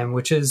Time,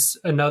 which is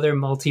another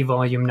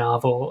multi-volume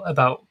novel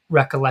about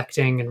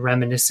recollecting and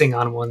reminiscing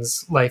on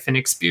one's life and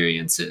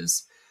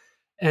experiences.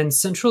 And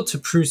central to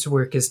Proust's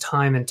work is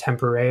time and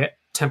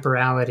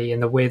temporality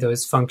and the way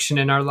those function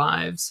in our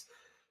lives.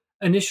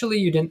 Initially,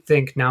 you didn't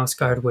think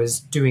Knausgaard was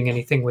doing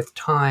anything with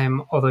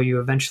time, although you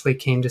eventually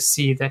came to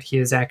see that he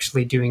is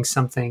actually doing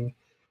something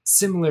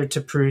similar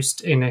to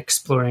Proust in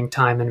exploring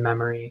time and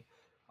memory,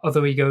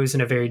 although he goes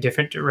in a very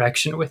different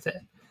direction with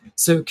it.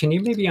 So can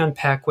you maybe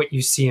unpack what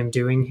you see him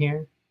doing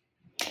here?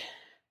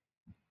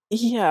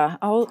 Yeah,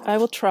 I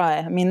will try.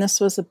 I mean,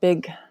 this was a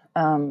big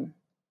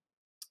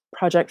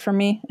project for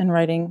me in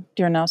writing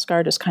Dear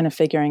Knausgaard, is kind of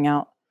figuring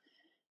out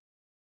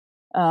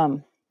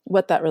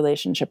what that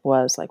relationship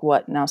was, like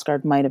what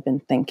Knausgaard might have been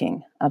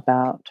thinking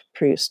about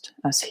Proust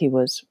as he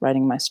was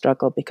writing My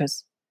Struggle,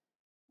 because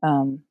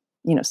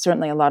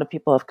certainly a lot of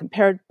people have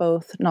compared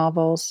both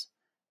novels,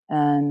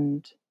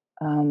 and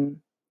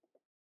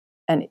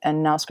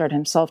Knausgaard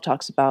himself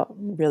talks about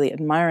really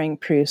admiring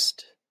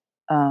Proust's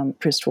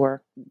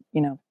work,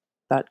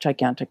 that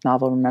gigantic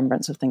novel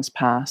Remembrance of Things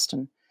Past.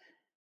 And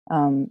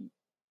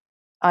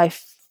I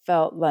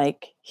felt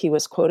like he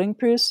was quoting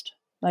Proust.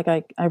 Like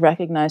I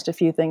recognized a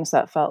few things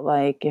that felt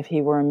like if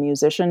he were a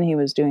musician, he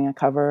was doing a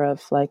cover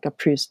of like a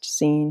Proust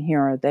scene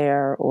here or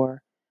there,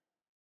 or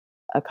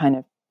a kind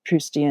of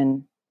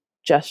Proustian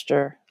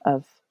gesture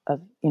of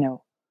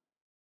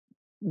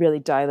really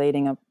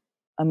dilating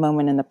a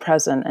moment in the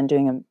present and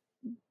doing a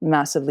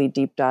massively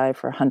deep dive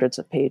for hundreds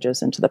of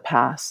pages into the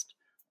past,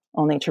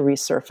 only to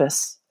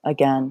resurface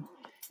again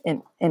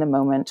in a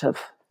moment of,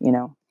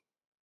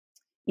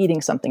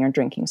 eating something or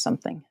drinking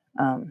something.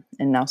 In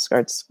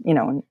Knausgaard's,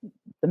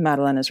 the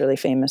Madeleine is really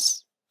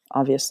famous,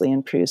 obviously,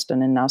 in Proust.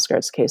 And in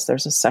Knausgaard's case,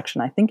 there's a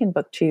section, I think in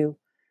book 2,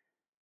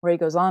 where he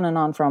goes on and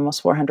on for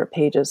almost 400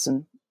 pages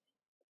and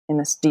in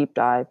this deep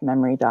dive,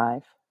 memory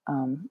dive,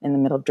 in the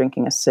middle of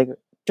drinking a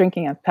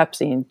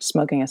Pepsi and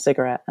smoking a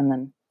cigarette. And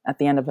then at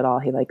the end of it all,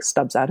 he like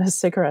stubs out his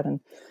cigarette and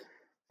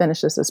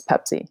finishes his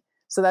Pepsi.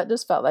 So that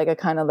just felt like a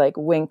kind of like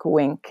wink,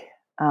 wink.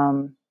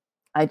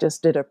 I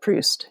just did a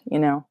Proust,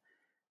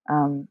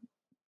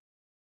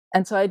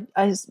 and so I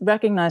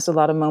recognized a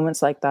lot of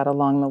moments like that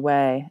along the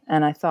way.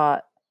 And I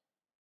thought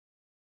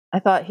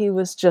he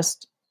was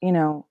just,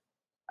 playing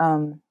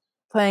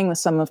with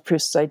some of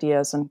Proust's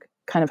ideas and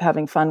kind of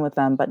having fun with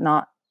them, but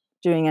not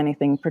doing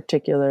anything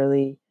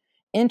particularly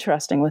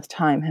interesting with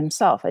time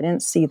himself. I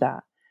didn't see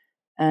that.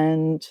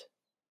 And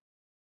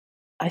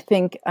I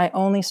think I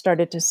only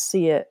started to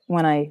see it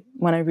when I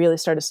really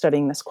started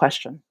studying this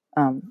question,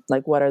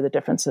 like what are the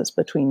differences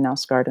between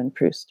Knausgaard and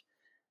Proust?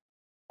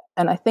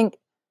 And I think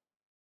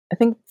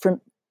from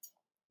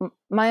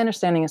my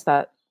understanding is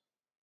that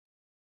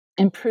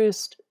in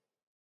Proust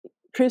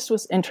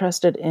was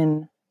interested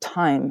in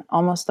time,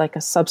 almost like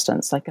a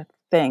substance, like a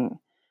thing,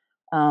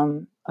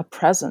 a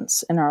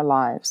presence in our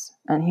lives.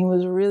 And he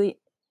was really,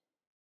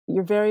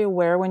 you're very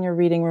aware when you're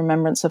reading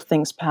Remembrance of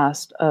Things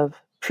Past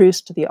of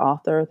Proust, the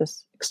author,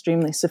 this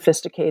extremely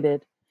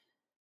sophisticated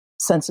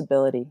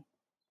sensibility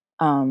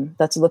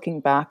that's looking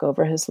back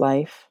over his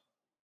life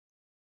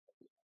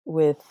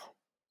with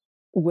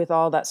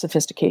all that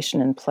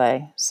sophistication in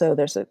play. So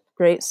there's a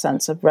great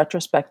sense of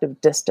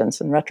retrospective distance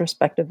and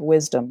retrospective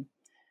wisdom.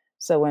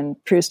 So when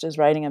Proust is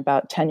writing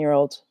about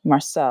 10-year-old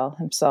Marcel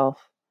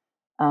himself,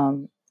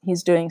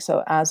 He's doing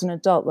so as an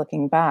adult,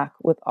 looking back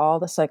with all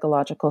the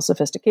psychological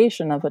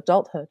sophistication of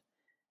adulthood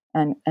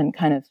and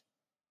kind of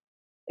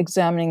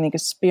examining the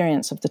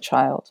experience of the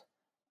child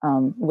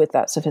with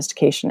that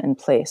sophistication in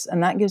place.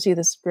 And that gives you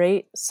this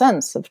great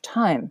sense of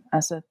time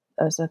as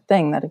a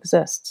thing that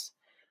exists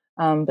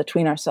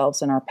between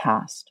ourselves and our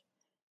past.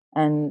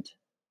 And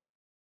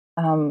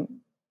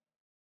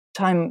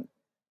time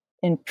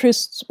in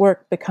Proust's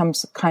work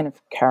becomes a kind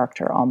of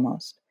character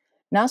almost.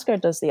 Knausgaard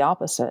does the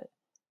opposite.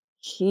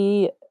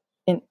 He,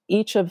 in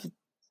each of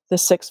the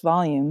 6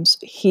 volumes,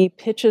 he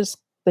pitches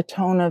the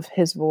tone of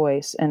his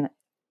voice, and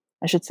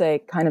I should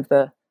say kind of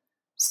the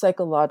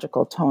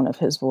psychological tone of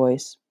his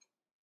voice,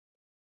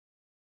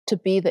 to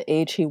be the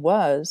age he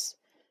was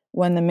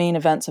when the main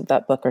events of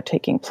that book are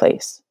taking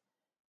place.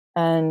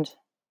 And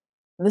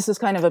this is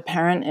kind of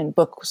apparent in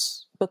book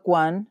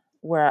 1,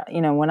 where,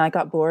 when I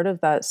got bored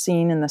of that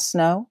scene in the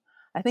snow,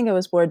 I think I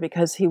was bored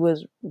because he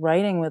was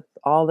writing with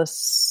all the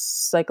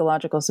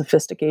psychological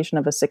sophistication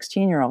of a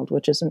 16-year-old,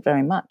 which isn't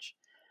very much.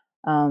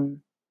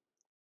 And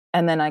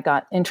then I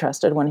got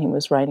interested when he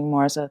was writing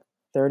more as a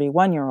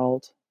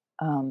 31-year-old,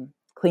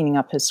 cleaning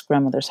up his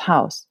grandmother's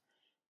house.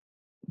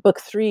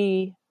 Book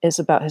 3 is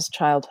about his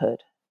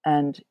childhood,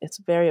 and it's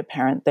very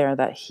apparent there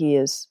that he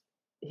is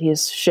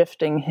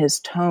shifting his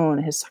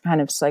tone, his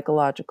kind of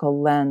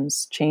psychological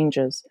lens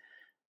changes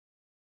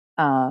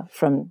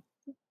from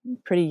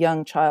pretty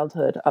young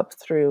childhood up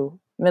through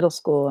middle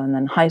school and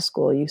then high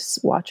school. You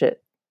watch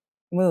it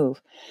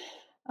move.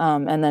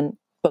 And then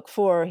book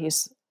 4,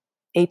 he's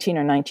 18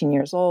 or 19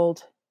 years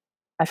old.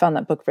 I found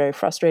that book very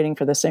frustrating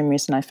for the same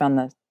reason I found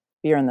the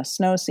beer in the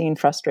snow scene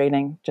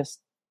frustrating. Just,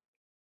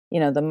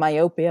 the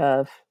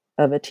myopia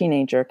of a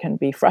teenager can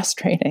be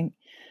frustrating.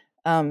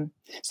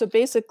 So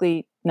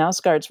basically,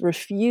 Knausgaard's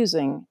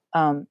refusing.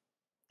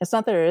 It's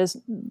not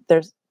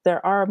that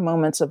there are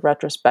moments of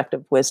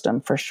retrospective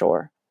wisdom for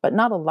sure, but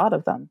not a lot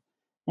of them.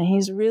 And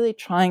he's really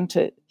trying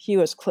to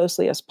hew as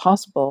closely as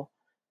possible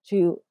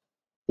to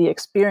the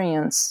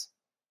experience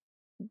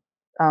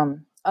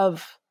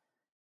of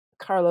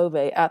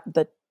Karlove at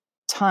the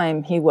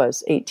time he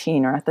was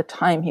 18 or at the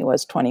time he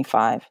was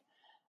 25.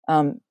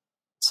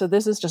 So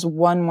this is just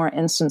one more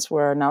instance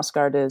where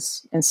Knausgaard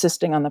is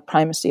insisting on the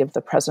primacy of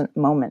the present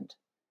moment.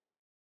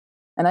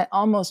 And I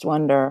almost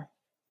wonder,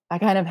 I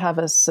kind of have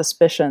a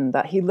suspicion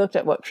that he looked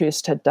at what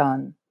Proust had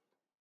done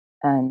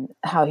and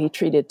how he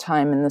treated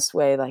time in this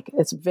way. Like,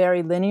 it's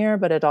very linear,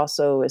 but it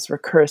also is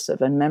recursive,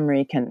 and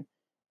memory can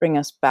bring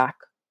us back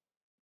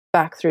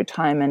through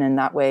time. And in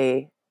that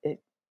way,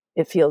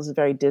 it feels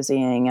very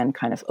dizzying and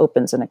kind of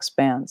opens and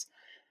expands.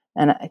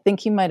 And I think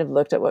he might have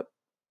looked at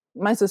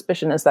my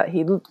suspicion is that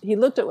he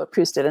looked at what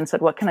Proust did and said,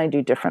 what can I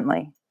do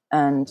differently?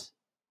 And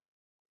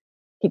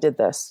he did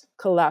this,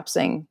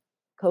 collapsing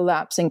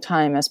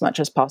time as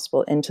much as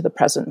possible into the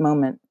present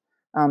moment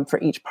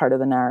for each part of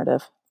the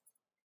narrative.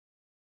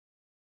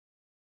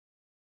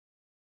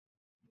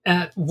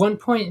 At one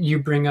point, you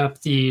bring up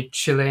the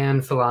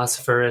Chilean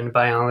philosopher and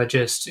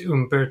biologist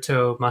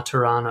Umberto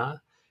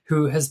Maturana,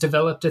 who has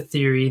developed a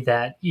theory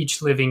that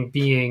each living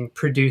being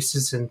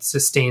produces and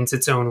sustains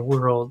its own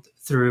world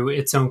through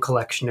its own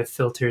collection of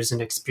filters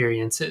and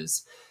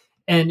experiences.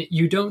 And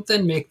you don't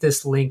then make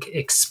this link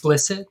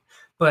explicit,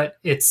 but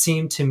it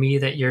seemed to me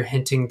that you're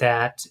hinting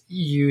that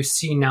you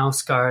see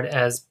Knausgaard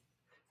as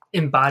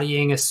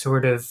embodying a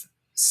sort of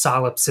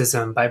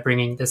solipsism by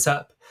bringing this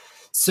up.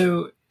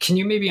 So can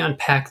you maybe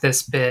unpack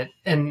this bit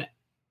and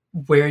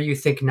where you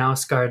think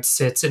Knausgaard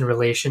sits in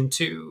relation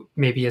to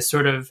maybe a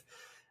sort of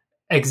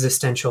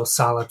existential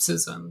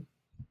solipsism?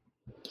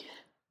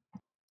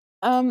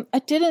 I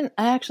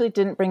actually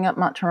didn't bring up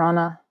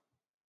Maturana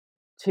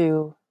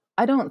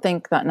I don't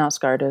think that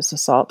Knausgaard is a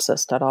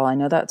solipsist at all. I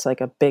know that's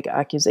like a big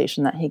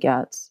accusation that he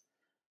gets.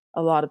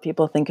 A lot of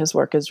people think his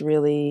work is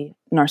really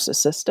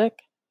narcissistic.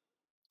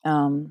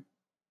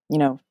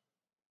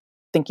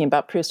 Thinking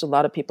about Proust, a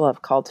lot of people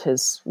have called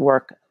his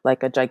work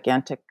like a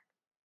gigantic,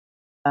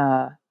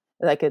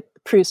 like a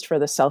Proust for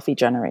the selfie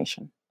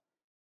generation,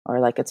 or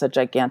like it's a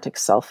gigantic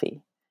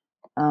selfie.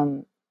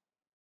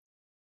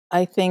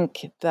 I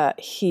think that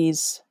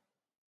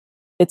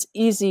it's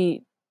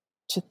easy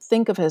to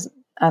think of him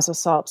as a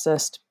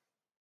solipsist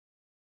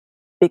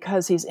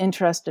because he's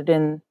interested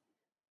in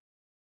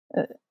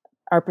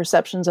our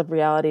perceptions of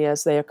reality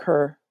as they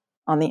occur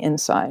on the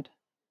inside.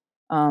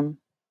 And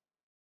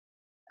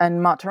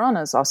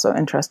Maturana is also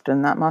interested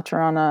in that.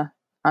 Maturana,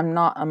 I'm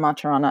not a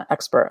Maturana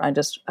expert.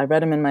 I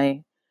read him in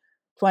my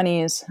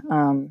 20s,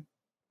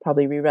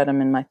 probably reread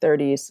him in my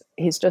 30s.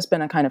 He's just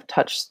been a kind of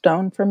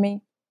touchstone for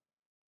me.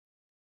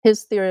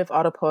 His theory of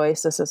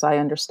autopoiesis, as I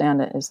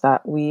understand it, is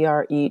that we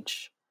are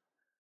each,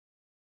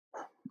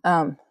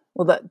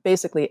 that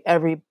basically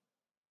every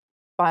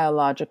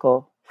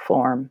biological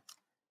form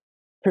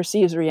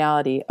perceives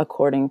reality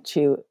according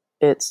to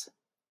its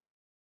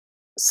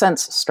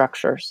sense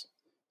structures.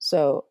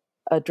 So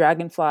a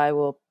dragonfly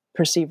will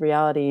perceive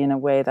reality in a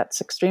way that's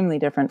extremely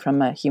different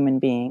from a human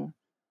being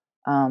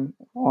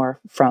or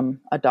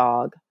from a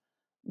dog.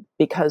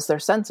 because their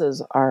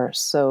senses are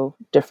so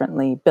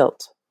differently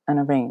built and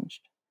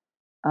arranged.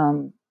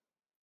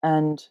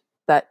 And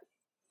that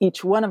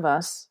each one of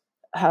us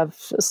have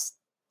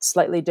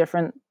slightly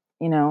different,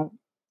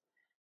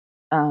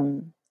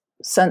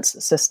 sense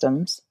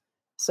systems.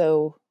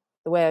 So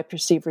the way I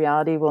perceive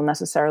reality will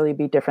necessarily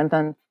be different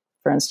than,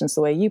 for instance,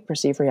 the way you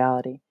perceive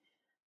reality.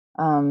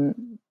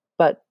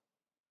 But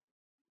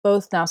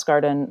both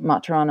Knausgaard and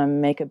Maturana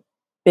make a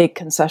big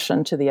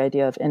concession to the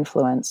idea of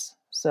influence.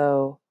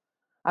 So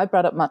I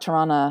brought up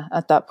Maturana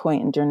at that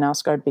point in Dear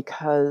Knausgaard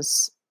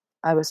because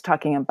I was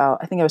talking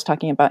about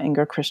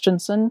Inger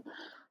Christensen,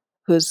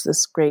 who's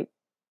this great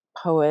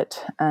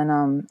poet,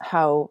 and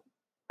how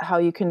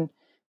you can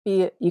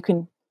be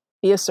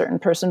a certain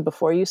person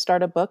before you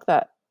start a book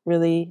that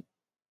really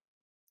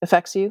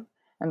affects you,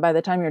 and by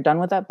the time you're done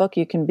with that book,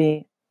 you can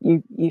be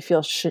you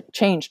feel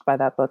changed by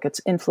that book. It's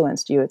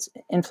influenced you. It's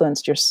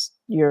influenced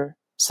your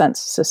sense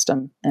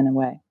system in a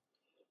way.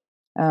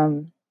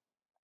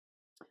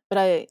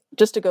 But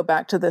just to go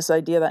back to this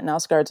idea that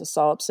Knausgaard's a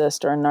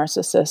solipsist or a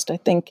narcissist, I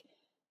think,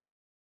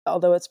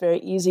 although it's very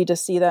easy to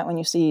see that when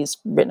you see he's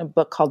written a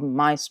book called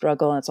My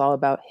Struggle, and it's all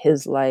about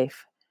his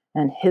life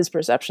and his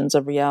perceptions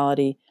of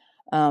reality,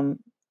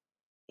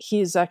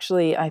 he's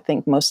actually, I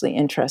think, mostly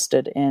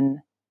interested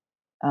in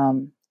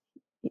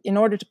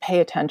order to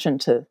pay attention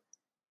to,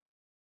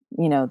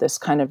 this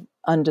kind of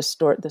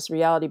this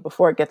reality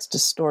before it gets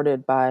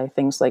distorted by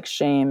things like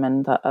shame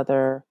and the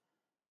other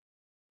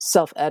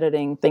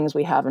self-editing things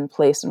we have in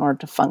place in order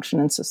to function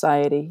in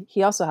society.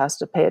 He also has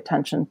to pay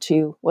attention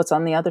to what's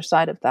on the other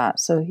side of that.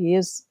 So he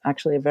is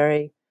actually a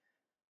very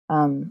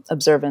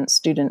observant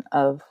student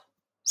of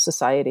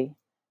society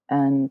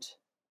and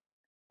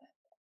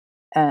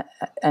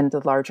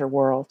the larger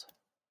world.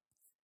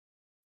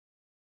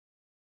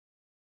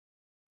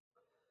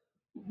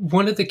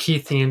 One of the key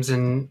themes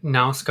in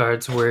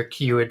Knausgaard's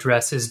work you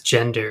address is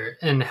gender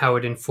and how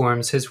it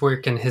informs his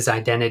work and his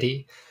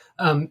identity.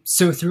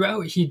 So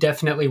throughout, he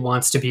definitely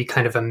wants to be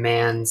kind of a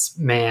man's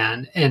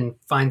man and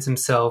finds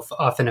himself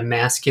often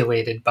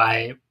emasculated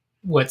by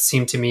what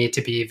seem to me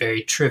to be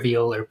very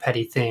trivial or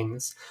petty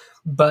things.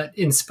 But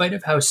in spite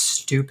of how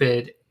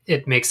stupid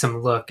it makes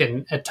him look,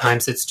 and at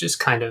times it's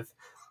just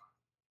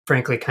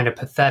frankly, kind of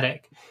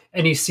pathetic,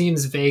 and he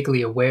seems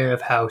vaguely aware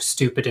of how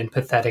stupid and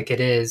pathetic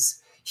it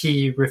is,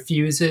 he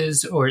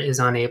refuses or is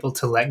unable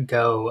to let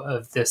go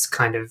of this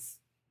kind of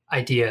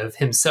idea of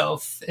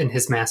himself and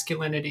his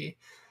masculinity.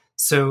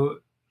 So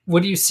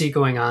what do you see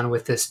going on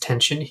with this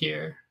tension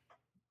here?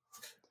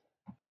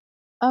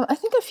 I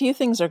think a few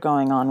things are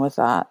going on with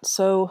that.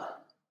 So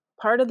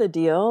part of the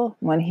deal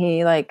when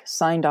he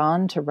signed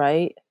on to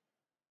write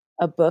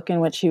a book in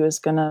which he was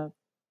going to,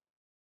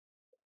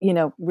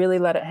 really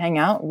let it hang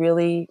out,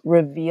 really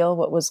reveal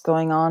what was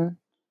going on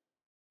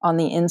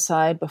the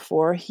inside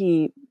before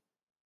he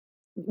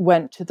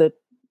went to the,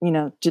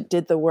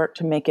 did the work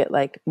to make it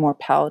more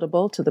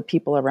palatable to the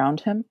people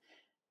around him.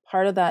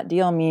 Part of that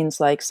deal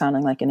means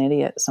sounding like an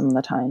idiot some of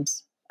the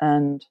times.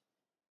 And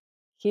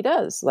he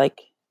does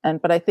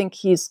but I think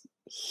he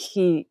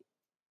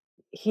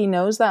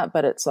knows that,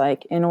 but it's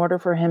in order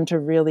for him to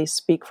really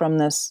speak from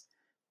this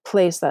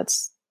place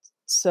that's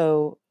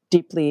so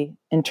deeply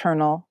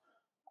internal,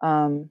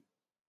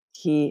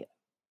 he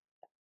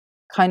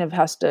kind of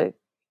has to,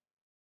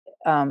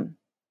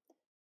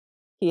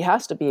 he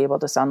has to be able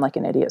to sound like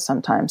an idiot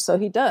sometimes. So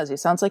he does. He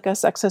sounds like a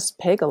sexist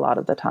pig a lot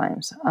of the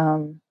times.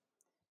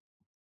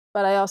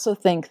 But I also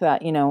think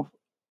that,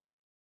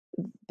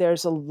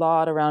 there's a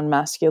lot around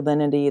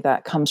masculinity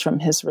that comes from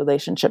his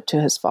relationship to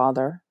his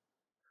father,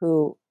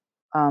 who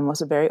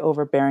was a very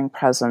overbearing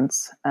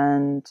presence.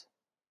 And,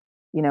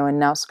 in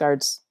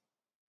Knausgaard's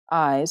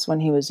eyes when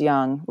he was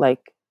young,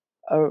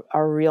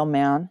 a real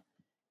man.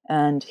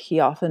 And he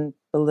often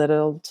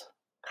belittled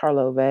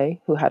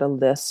Karlove, who had a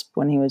lisp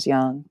when he was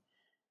young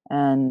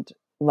and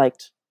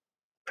liked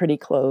pretty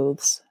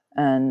clothes.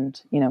 And,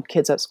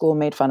 kids at school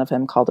made fun of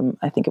him, called him,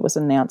 I think it was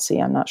a Nancy.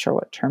 I'm not sure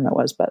what term it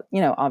was, but,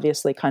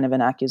 obviously kind of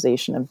an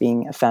accusation of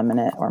being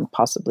effeminate or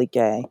possibly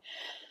gay.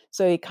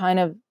 So he kind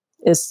of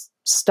is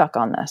stuck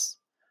on this.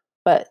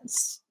 But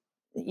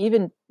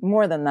even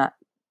more than that,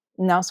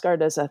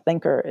 Knausgaard as a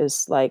thinker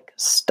is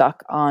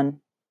stuck on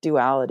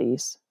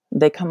dualities.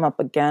 They come up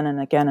again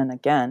and again and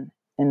again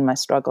in My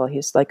Struggle.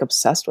 He's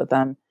obsessed with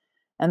them.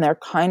 And they're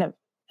kind of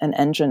an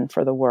engine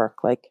for the work.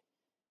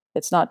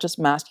 It's not just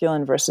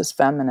masculine versus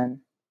feminine,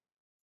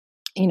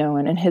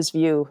 and in his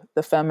view,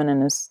 the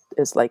feminine is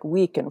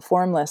weak and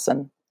formless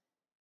and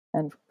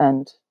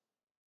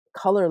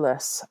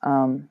colorless.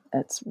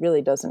 It's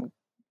really doesn't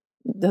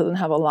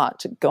have a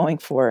lot going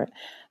for it.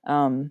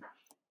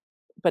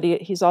 But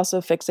he's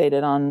also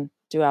fixated on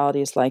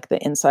dualities like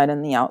the inside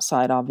and the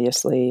outside,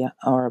 obviously,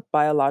 or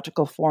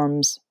biological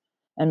forms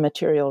and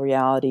material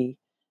reality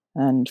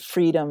and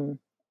freedom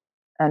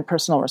and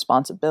personal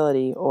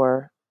responsibility,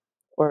 or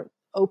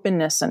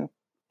openness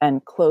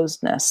and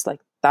closedness.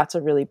 That's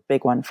a really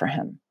big one for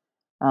him.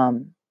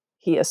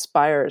 He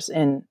aspires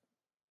in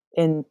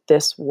in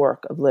this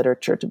work of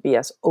literature to be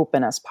as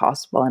open as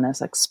possible and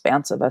as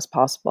expansive as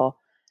possible.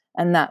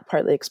 And that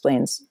partly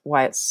explains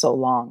why it's so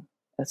long.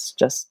 It's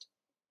just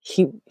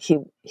he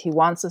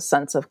wants a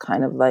sense of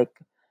kind of like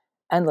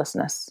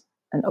endlessness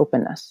and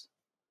openness.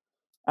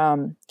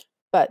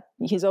 But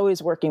he's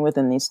always working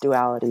within these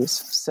dualities.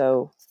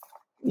 So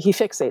he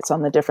fixates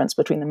on the difference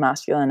between the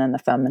masculine and the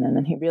feminine,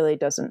 and he really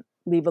doesn't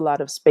leave a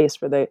lot of space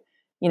for the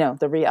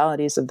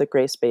realities of the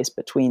gray space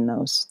between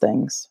those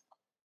things.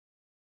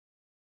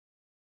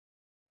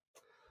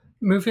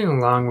 Moving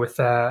along with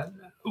that,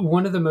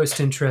 one of the most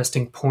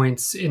interesting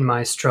points in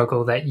my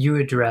struggle that you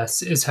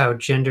address is how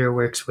gender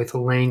works with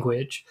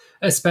language,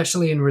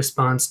 especially in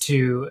response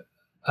to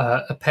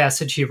a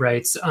passage he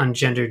writes on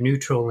gender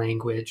neutral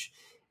language,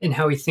 and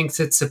how he thinks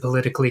it's a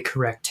politically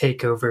correct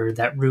takeover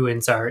that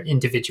ruins our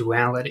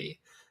individuality.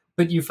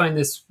 But you find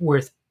this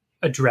worth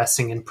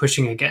addressing and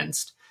pushing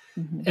against.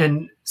 Mm-hmm.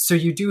 And so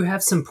you do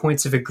have some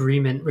points of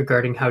agreement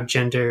regarding how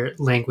gender,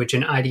 language,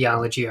 and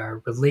ideology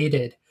are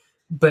related,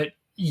 but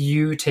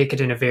you take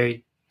it in a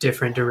very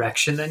different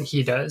direction than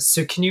he does.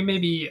 So can you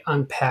maybe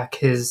unpack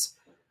his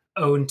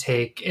own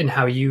take and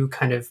how you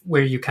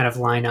where you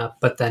line up,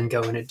 but then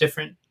go in a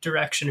different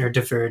direction or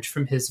diverge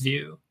from his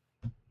view?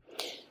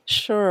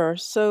 Sure.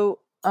 So,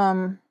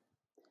 I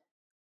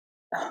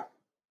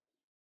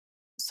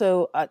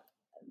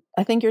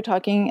think you're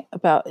talking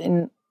about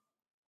in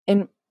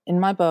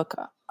my book,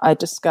 I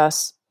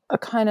discuss a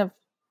kind of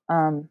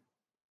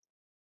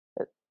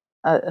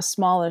a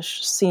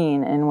smallish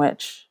scene in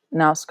which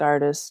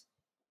Knausgaard is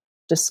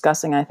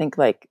discussing, I think,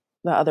 like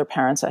the other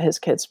parents at his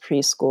kids'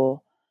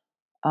 preschool,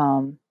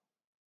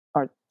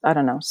 or I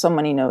don't know,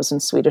 someone he knows in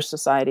Swedish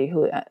society,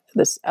 who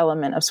this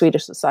element of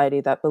Swedish society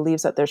that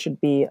believes that there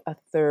should be a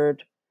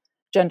third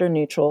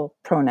gender-neutral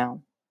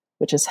pronoun,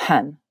 which is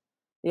hen.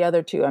 The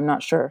other two, I'm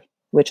not sure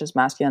which is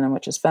masculine and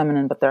which is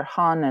feminine, but they're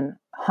han and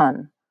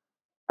hun,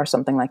 or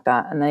something like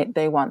that. And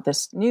they want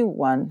this new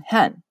one,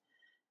 hen.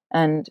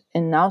 And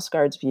in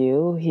Knausgaard's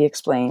view, he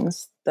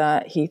explains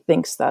that he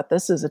thinks that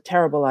this is a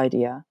terrible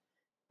idea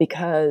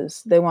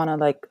because they want to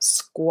like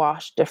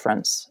squash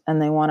difference,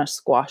 and they want to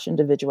squash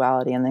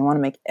individuality, and they want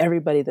to make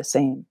everybody the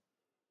same.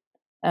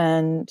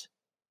 And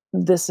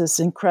this is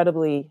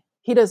incredibly,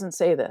 he doesn't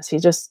say this. He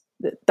just,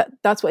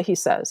 that's what he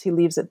says. He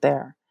leaves it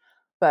there.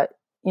 But,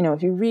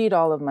 if you read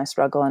all of my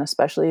struggle, and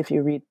especially if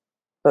you read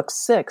book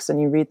 6 and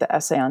you read the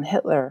essay on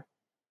Hitler,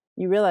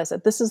 you realize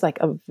that this is like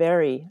a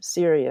very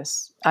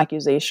serious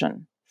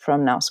accusation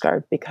from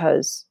Knausgaard,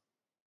 because,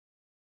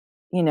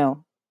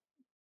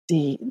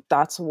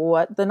 that's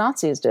what the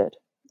Nazis did.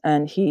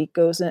 And he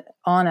goes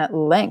on at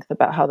length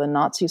about how the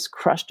Nazis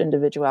crushed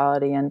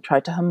individuality and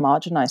tried to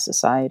homogenize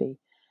society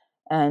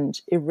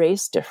and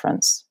erase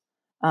difference,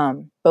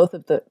 both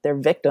of their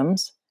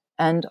victims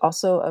and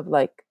also of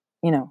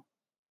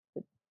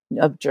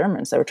of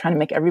Germans. They were trying to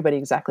make everybody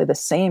exactly the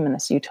same in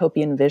this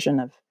utopian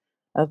vision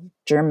of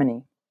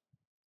Germany.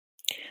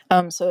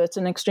 So it's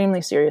an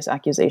extremely serious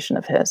accusation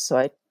of his.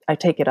 So I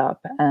take it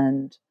up,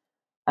 and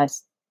I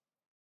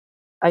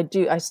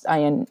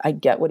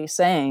get what he's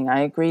saying.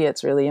 I agree.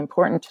 It's really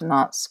important to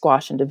not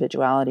squash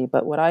individuality.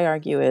 But what I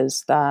argue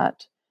is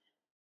that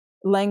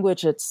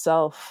language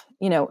itself,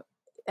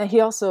 and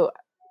he also,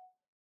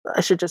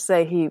 I should just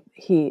say,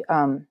 he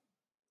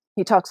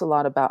talks a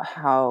lot about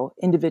how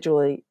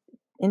individuality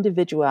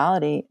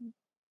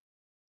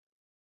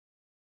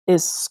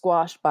is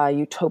squashed by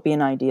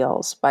utopian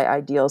ideals, by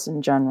ideals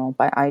in general,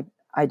 by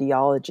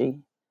ideology.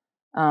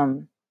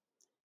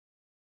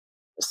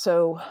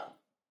 So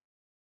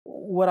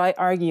what I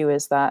argue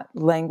is that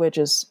language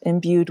is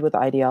imbued with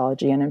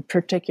ideology, and in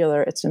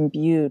particular, it's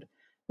imbued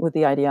with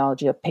the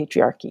ideology of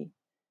patriarchy,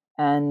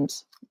 and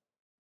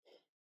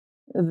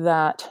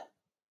that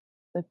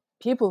the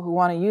people who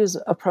want to use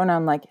a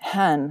pronoun like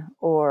hen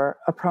or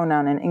a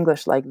pronoun in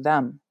English like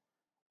them,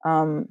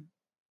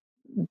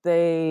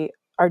 they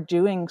are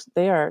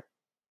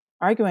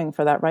arguing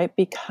for that right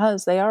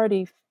because they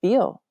already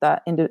feel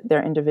that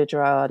their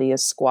individuality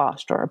is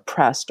squashed or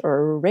oppressed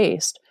or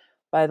erased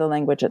by the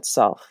language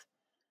itself.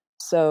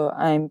 So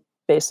I'm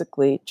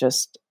basically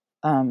just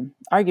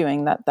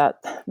arguing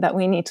that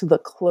we need to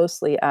look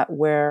closely at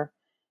where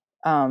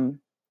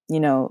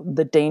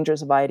the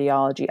dangers of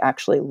ideology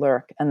actually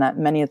lurk, and that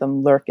many of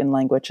them lurk in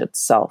language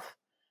itself,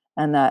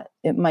 and that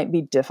it might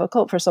be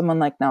difficult for someone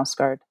like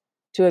Knausgaard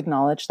to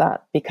acknowledge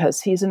that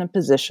because he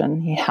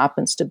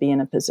happens to be in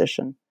a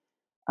position,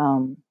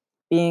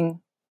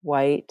 being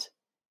white,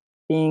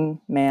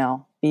 being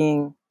male,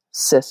 being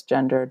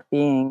cisgendered,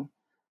 being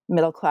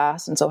middle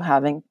class, and so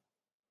having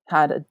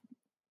had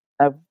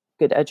a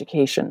good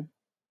education.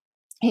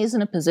 He's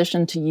in a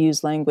position to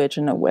use language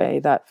in a way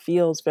that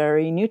feels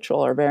very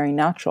neutral or very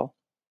natural.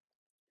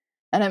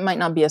 And it might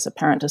not be as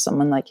apparent to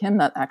someone like him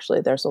that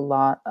actually there's a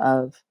lot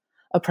of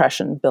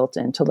oppression built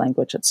into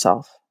language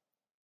itself.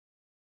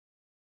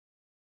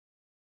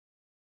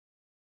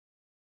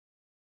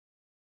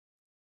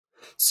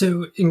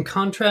 So in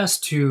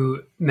contrast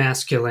to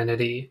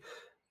masculinity,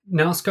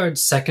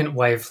 Nalsgaard's second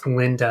wife,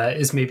 Linda,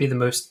 is maybe the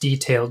most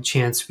detailed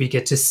chance we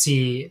get to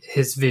see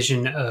his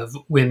vision of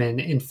women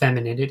and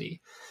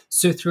femininity.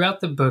 So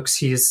throughout the books,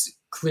 he's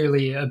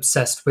clearly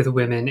obsessed with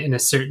women in a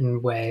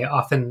certain way,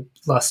 often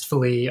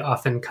lustfully,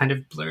 often kind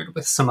of blurred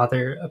with some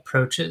other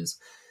approaches.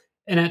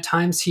 And at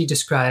times, he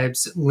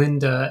describes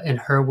Linda and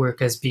her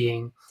work as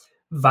being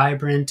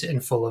vibrant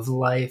and full of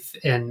life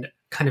and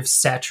kind of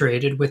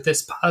saturated with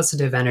this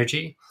positive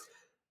energy.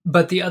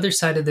 But the other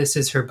side of this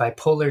is her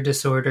bipolar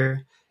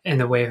disorder and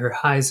the way her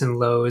highs and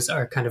lows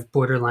are kind of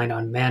borderline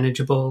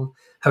unmanageable,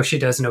 how she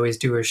doesn't always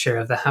do her share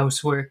of the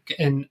housework,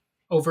 and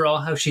overall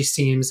how she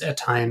seems at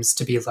times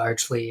to be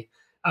largely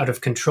out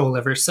of control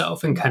of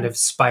herself and kind of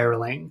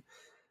spiraling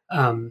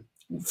um,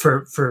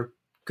 for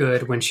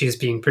good when she's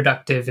being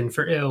productive and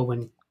for ill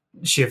when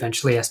she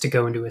eventually has to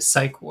go into a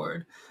psych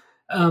ward.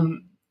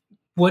 Um,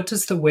 what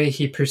does the way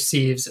he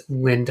perceives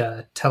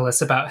Linda tell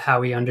us about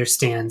how he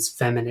understands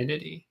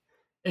femininity?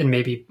 And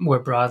maybe more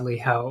broadly,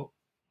 how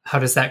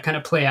does that kind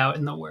of play out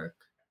in the work?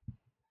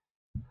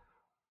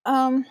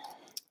 Um,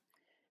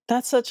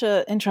 that's such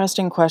an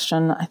interesting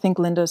question. I think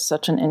Linda's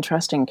such an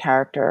interesting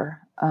character.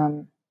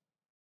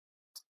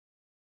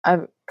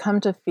 I've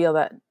come to feel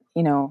that,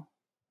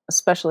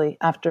 especially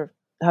after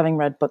having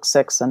read book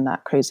 6 and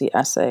that crazy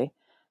essay,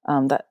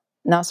 that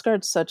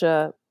Nausgaard's such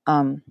a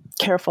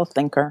careful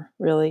thinker,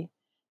 really.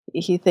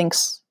 He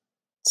thinks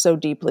so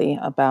deeply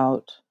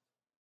about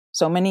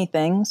so many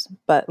things,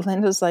 but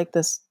Linda's like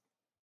this.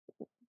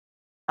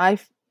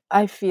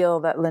 I feel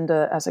that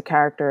Linda as a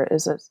character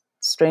is a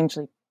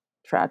strangely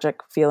tragic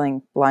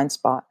feeling blind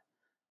spot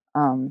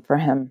for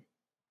him.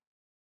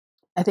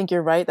 I think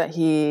you're right that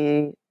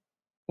he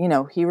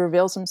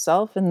reveals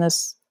himself in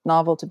this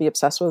novel to be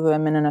obsessed with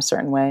women in a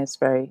certain way. It's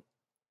very,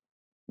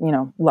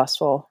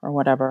 lustful or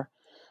whatever.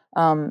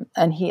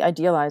 And he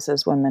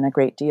idealizes women a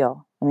great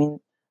deal. I mean,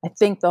 I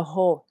think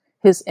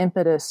his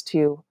impetus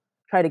to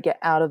try to get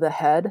out of the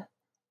head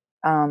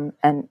and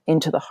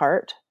into the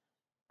heart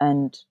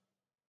and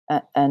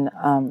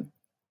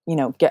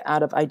get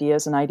out of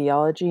ideas and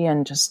ideology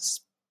and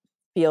just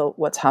feel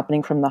what's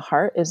happening from the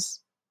heart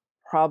is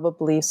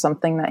probably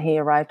something that he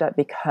arrived at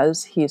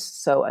because he's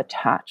so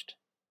attached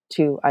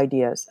to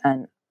ideas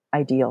and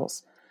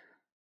ideals.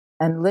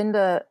 And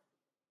Linda,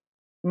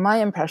 my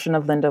impression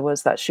of Linda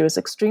was that she was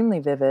extremely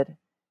vivid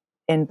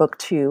in book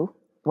 2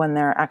 when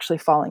they're actually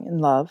falling in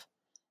love.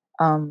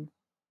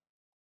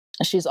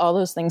 She's all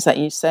those things that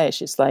you say.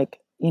 She's like,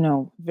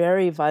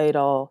 very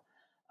vital,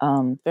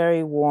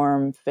 very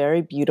warm,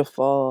 very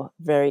beautiful,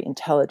 very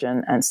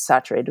intelligent, and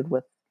saturated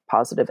with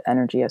positive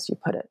energy, as you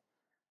put it.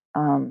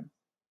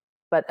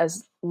 But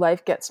as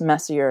life gets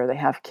messier, they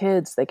have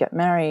kids, they get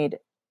married,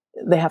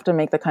 they have to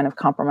make the kind of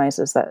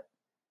compromises that,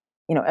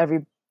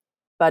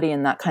 everybody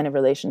in that kind of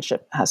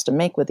relationship has to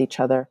make with each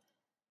other.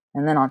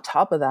 And then on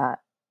top of that,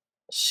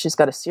 she's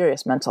got a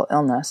serious mental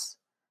illness.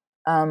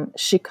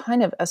 She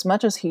kind of, as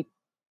much as he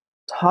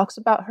talks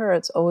about her,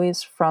 it's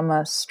always from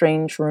a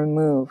strange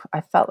remove.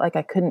 I felt like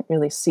I couldn't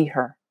really see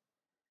her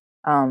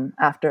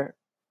after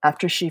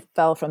she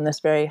fell from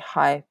this very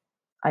high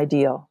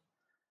ideal.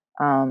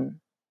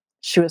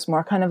 She was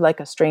more kind of like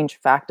a strange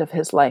fact of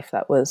his life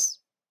that was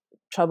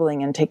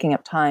troubling and taking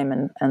up time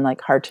and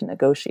like hard to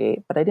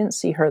negotiate, but I didn't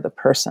see her the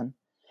person.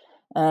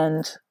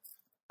 And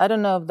I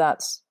don't know if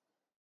that's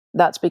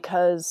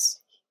because,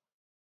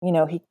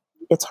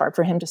 it's hard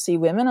for him to see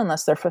women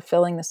unless they're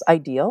fulfilling this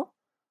ideal,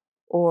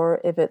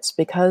 or if it's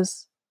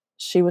because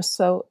she was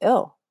so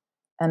ill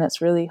and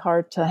it's really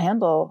hard to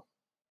handle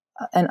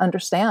and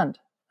understand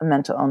a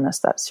mental illness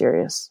that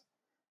serious.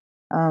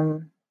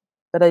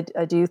 But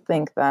I do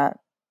think that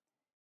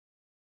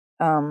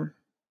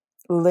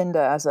Linda,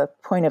 as a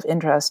point of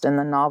interest in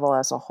the novel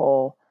as a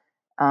whole,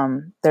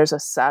 there's a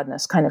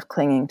sadness kind of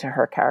clinging to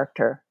her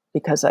character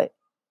because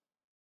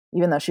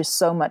even though she's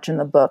so much in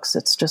the books,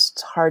 it's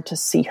just hard to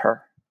see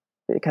her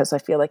because I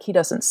feel like he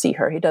doesn't see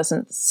her. He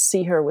doesn't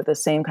see her with the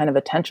same kind of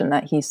attention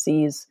that he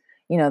sees,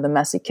 the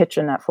messy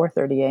kitchen at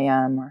 4:30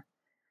 a.m.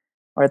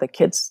 or the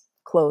kids'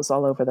 clothes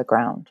all over the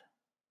ground.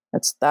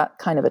 It's that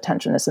kind of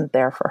attention isn't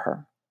there for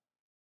her.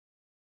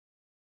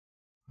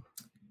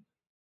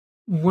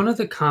 One of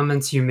the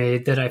comments you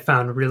made that I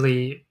found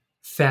really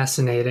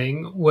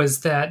fascinating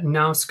was that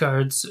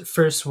Nausgaard's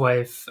first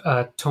wife,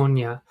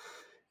 Tonya,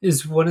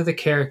 is one of the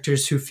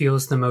characters who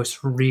feels the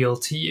most real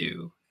to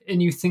you.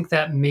 And you think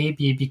that may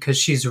be because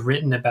she's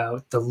written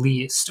about the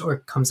least or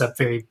comes up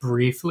very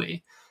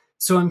briefly.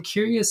 So I'm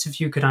curious if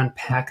you could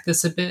unpack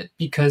this a bit,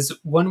 because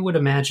one would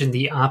imagine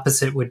the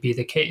opposite would be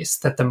the case,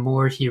 that the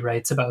more he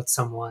writes about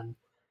someone,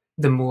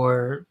 the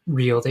more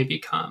real they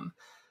become.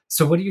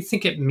 So what do you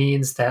think it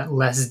means that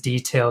less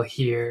detail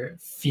here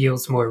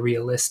feels more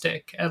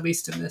realistic, at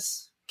least in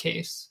this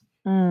case?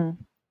 I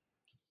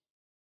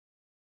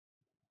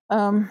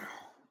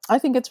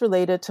think it's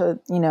related to,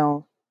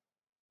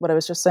 what I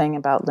was just saying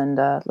about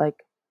Linda.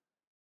 Like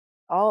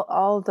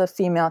all the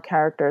female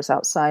characters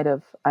outside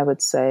of, I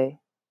would say,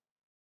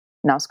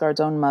 Nausgaard's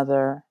own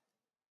mother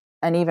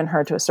and even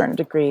her to a certain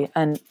degree,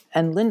 and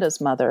Linda's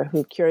mother,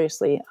 who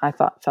curiously I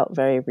thought felt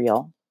very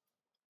real.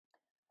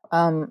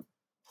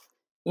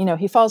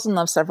 He falls in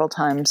love several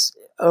times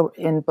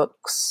in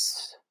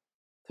books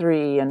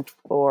 3 and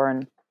 4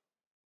 and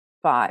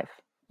 5,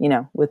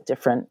 with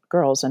different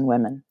girls and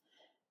women.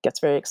 Gets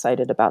very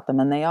excited about them,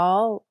 and they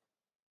all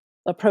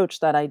approach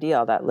that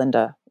ideal that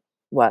Linda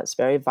was,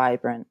 very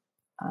vibrant.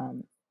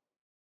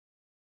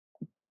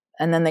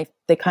 And then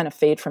they kind of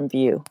fade from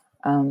view.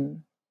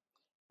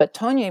 But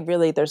Tonya,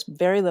 really, there's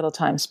very little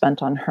time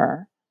spent on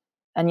her.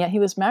 And yet he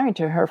was married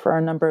to her for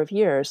a number of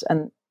years.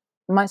 And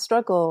my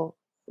struggle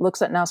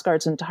looks at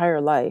Knausgaard's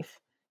entire life,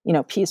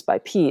 piece by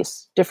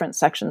piece, different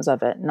sections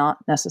of it, not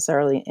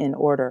necessarily in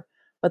order.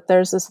 But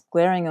there's this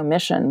glaring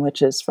omission,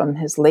 which is from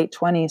his late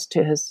 20s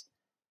to his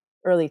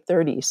early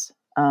 30s,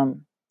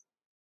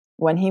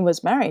 when he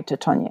was married to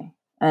Tonya.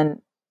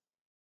 And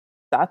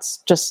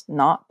that's just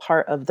not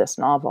part of this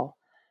novel.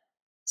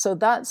 So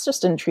that's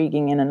just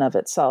intriguing in and of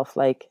itself.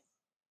 Like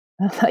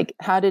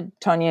how did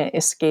Tonya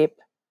escape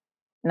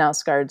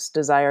Knausgaard's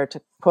desire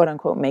to quote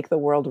unquote make the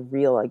world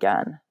real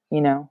again?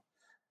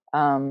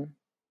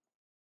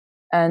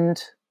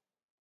 And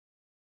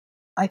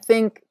I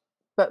think,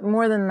 but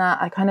more than that,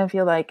 I kind of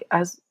feel like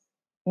as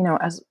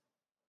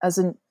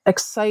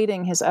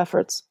exciting his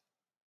efforts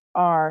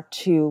are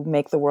to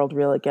make the world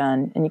real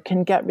again, and you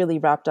can get really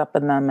wrapped up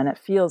in them, and it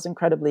feels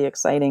incredibly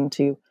exciting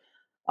to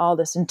all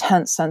this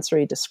intense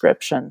sensory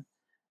description,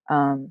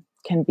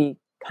 can be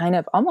kind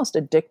of almost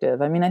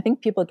addictive. I mean, I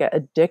think people get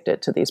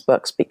addicted to these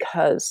books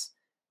because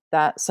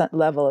that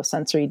level of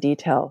sensory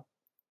detail,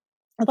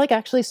 it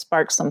actually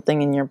sparks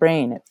something in your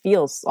brain. It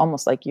feels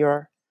almost like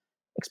you're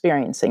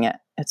experiencing it.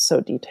 It's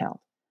so detailed.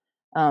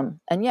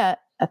 And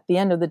yet, at the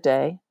end of the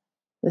day,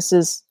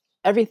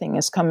 everything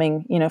is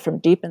coming, from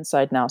deep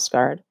inside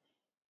Knausgaard.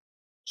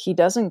 He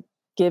doesn't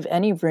give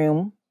any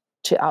room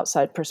to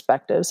outside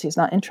perspectives. He's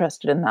not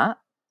interested in that.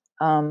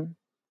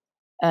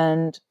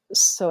 And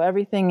so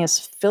everything is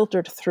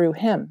filtered through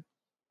him.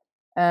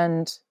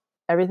 And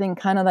everything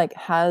kind of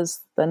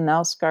has the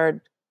Knausgaard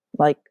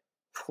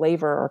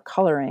flavor or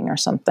coloring or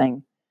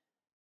something.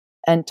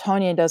 And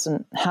Tonya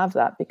doesn't have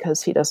that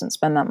because he doesn't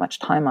spend that much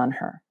time on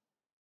her.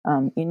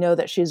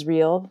 That she's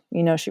real.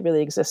 She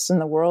really exists in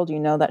the world.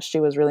 That she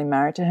was really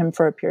married to him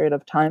for a period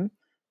of time,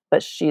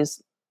 but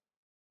she's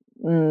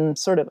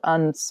sort of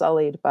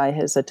unsullied by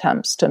his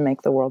attempts to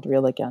make the world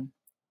real again.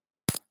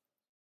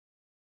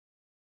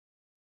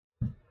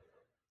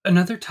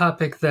 Another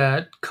topic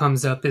that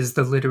comes up is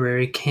the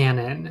literary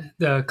canon,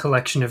 the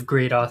collection of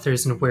great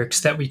authors and works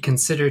that we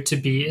consider to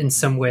be in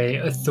some way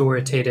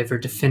authoritative or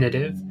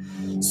definitive.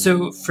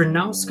 So for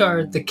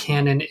Knausgaard, the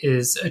canon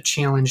is a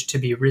challenge to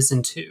be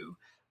risen to,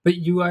 but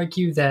you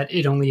argue that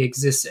it only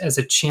exists as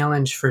a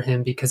challenge for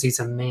him because he's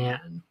a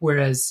man,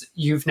 whereas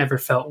you've never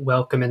felt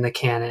welcome in the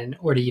canon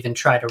or to even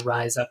try to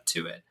rise up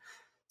to it.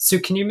 So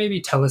can you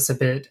maybe tell us a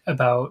bit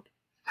about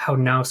how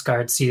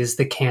Knausgaard sees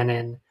the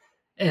canon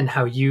and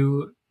how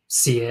you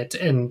see it,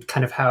 and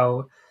kind of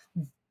how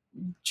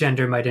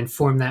gender might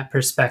inform that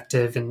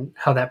perspective and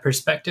how that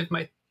perspective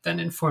might then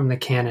inform the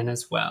canon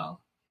as well?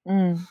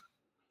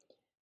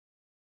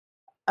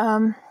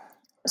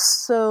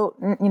 So,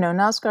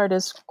 Knausgaard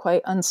is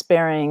quite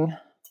unsparing.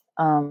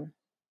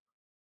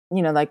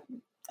 Like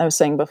I was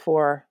saying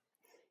before,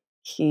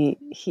 he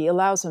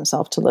allows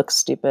himself to look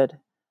stupid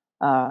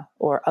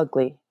or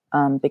ugly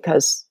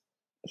because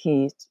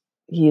he's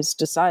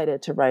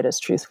decided to write as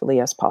truthfully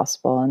as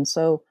possible. And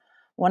so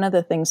one of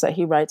the things that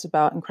he writes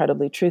about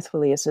incredibly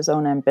truthfully is his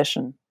own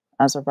ambition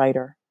as a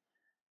writer.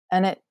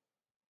 And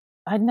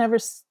I'd never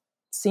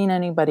seen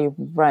anybody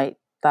write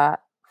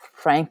that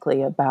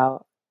frankly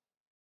about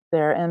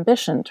their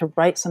ambition to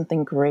write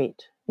something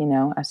great,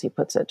 as he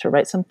puts it, to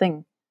write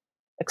something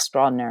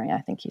extraordinary, I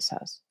think he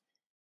says.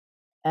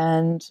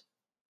 And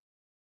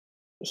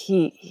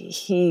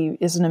he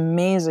is an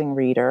amazing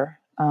reader,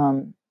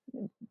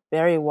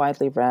 very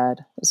widely read,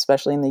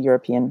 especially in the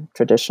European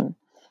tradition.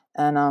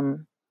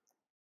 And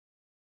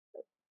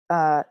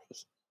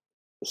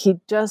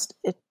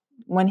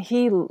when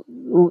he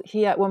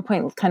at one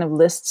point kind of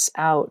lists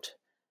out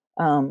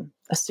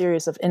a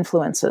series of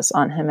influences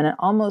on him, and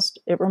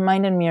it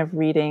reminded me of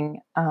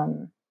reading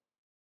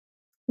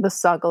the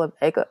Saga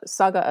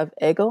of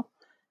Egil,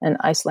 an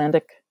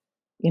Icelandic,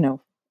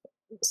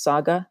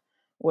 saga,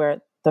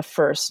 where the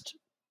first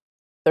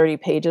 30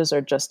 pages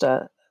are just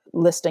a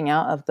listing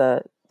out of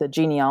the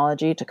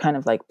genealogy to kind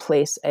of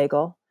place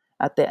Egil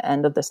at the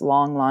end of this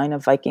long line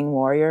of Viking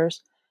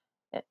warriors.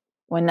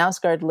 When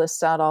Knausgaard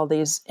lists out all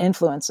these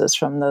influences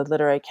from the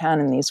literary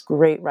canon, these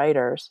great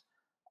writers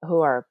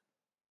who are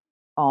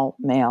all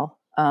male,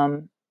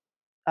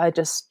 I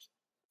just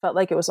felt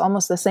like it was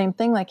almost the same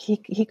thing. Like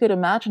he could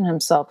imagine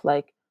himself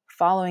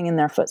following in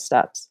their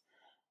footsteps.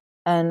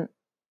 And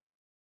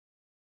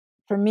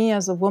for me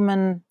as a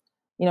woman,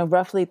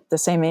 roughly the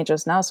same age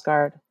as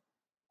Knausgaard,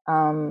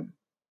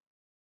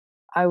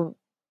 I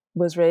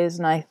was raised,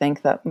 and I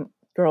think that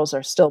girls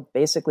are still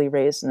basically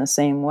raised in the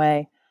same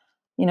way,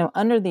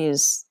 under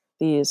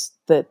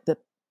the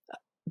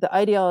the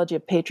ideology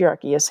of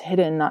patriarchy is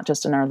hidden not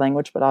just in our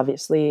language, but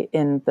obviously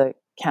in the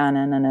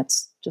canon, and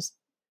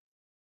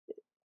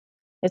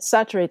it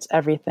saturates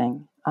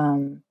everything.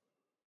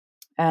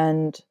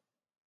 And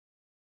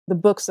the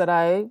books that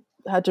I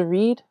had to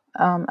read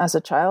as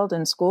a child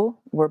in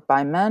school were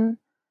by men.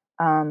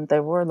 They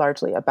were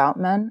largely about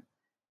men.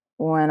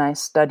 When I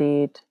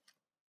studied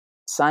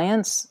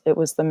science, it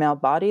was the male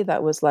body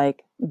that was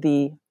like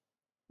the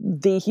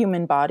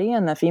human body,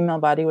 and the female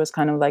body was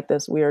kind of like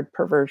this weird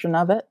perversion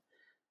of it.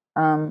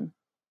 I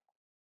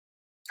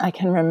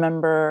can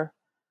remember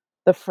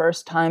the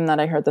first time that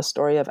I heard the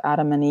story of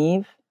Adam and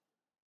Eve,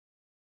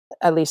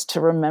 at least to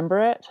remember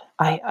it.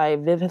 I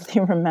vividly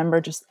remember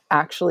just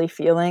actually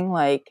feeling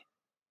like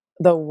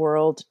the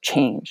world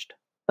changed.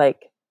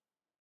 Like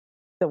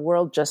the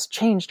world just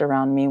changed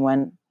around me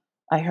when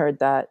I heard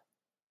that,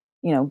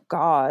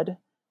 God,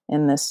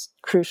 in this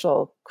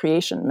crucial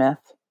creation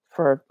myth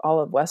for all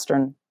of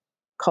Western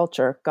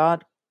culture,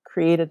 God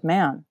created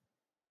man.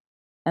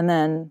 And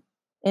then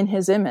in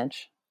his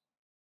image.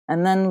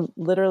 And then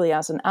literally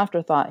as an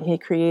afterthought, he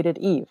created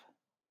Eve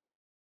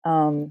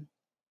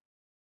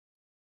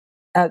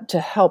to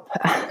help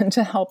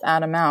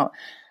Adam out.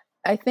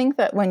 I think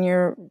that when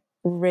you're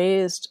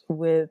raised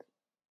with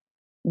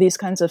these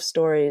kinds of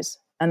stories,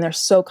 and they're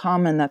so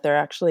common that they're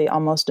actually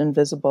almost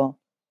invisible,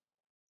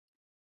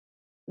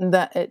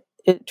 that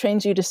it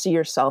trains you to see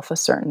yourself a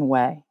certain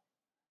way.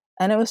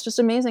 And it was just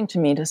amazing to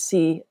me to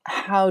see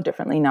how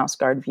differently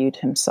Knausgaard viewed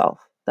himself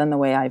than the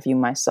way I view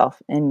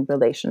myself in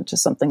relation to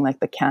something like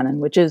the canon,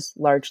 which is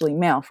largely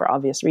male for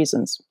obvious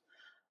reasons,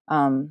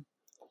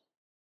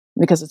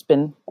 because it's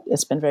been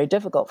very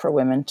difficult for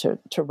women to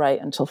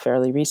write until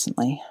fairly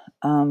recently.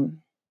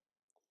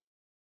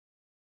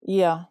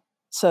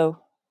 So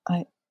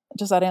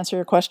does that answer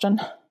your question?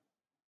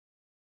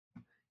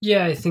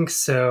 Yeah, I think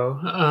so.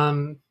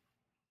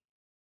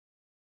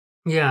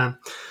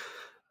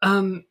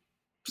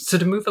 So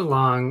to move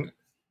along,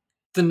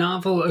 the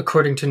novel,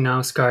 according to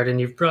Knausgaard, and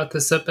you've brought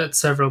this up at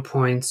several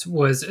points,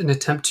 was an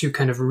attempt to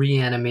kind of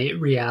reanimate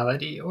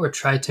reality or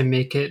try to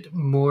make it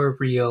more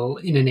real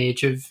in an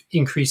age of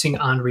increasing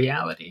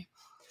unreality.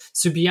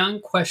 So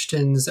beyond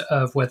questions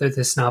of whether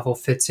this novel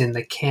fits in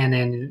the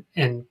canon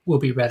and will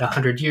be read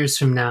 100 years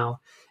from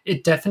now,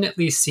 it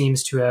definitely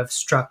seems to have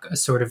struck a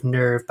sort of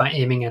nerve by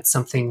aiming at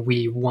something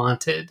we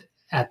wanted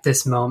at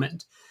this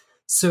moment.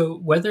 So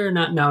whether or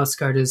not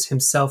Knausgaard is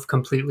himself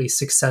completely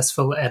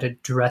successful at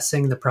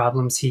addressing the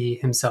problems he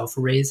himself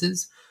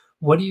raises,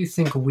 what do you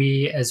think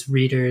we as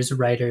readers,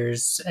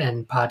 writers,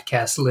 and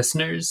podcast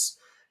listeners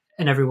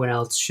and everyone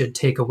else should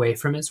take away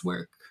from his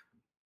work?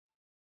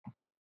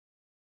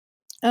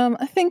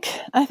 I think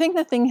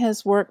the thing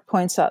his work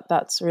points out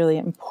that's really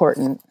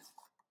important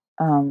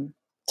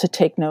to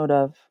take note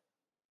of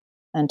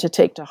and to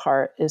take to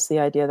heart is the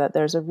idea that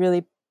there's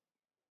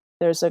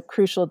a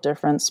crucial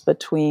difference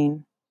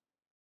between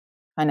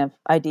kind of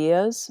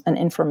ideas and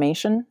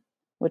information,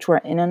 which we're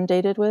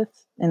inundated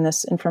with in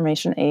this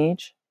information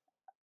age.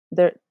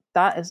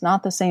 That is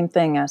not the same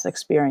thing as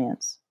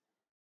experience.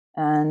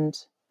 And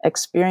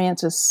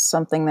experience is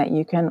something that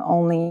you can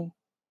only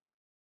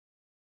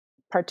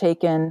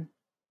partake in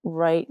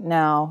right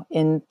now,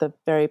 in the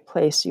very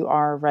place you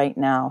are right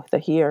now, the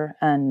here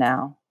and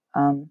now.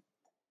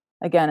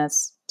 Again,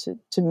 it's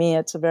to me,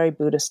 it's a very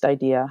Buddhist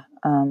idea,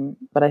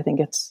 but I think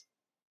it's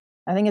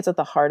at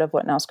the heart of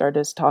what Knausgaard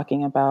is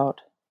talking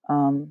about,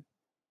 and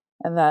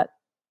that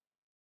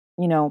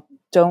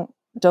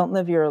don't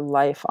live your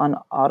life on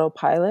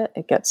autopilot.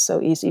 It gets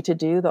so easy to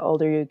do. The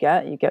older you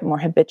get more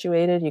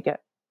habituated. You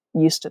get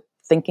used to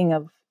thinking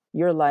of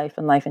your life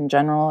and life in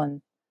general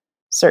and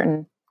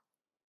certain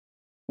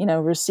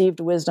received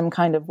wisdom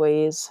kind of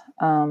ways.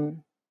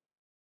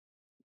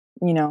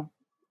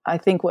 I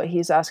think what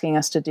he's asking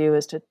us to do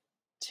is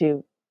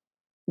to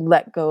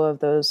let go of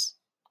those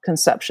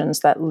conceptions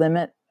that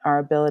limit our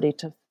ability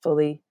to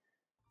fully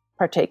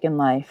partake in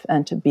life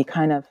and to be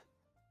kind of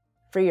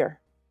freer.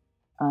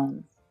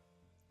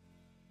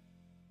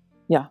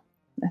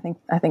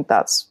 I think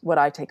that's what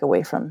I take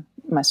away from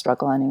my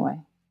struggle anyway.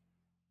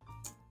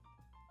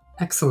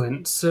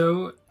 Excellent.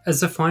 So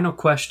as a final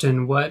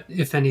question, what,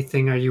 if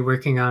anything, are you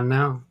working on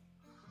now?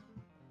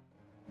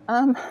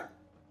 I'm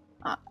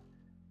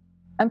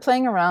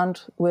playing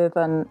around with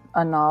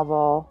a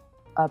novel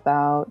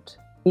about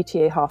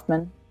E.T.A.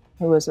 Hoffmann,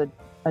 who was a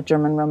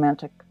German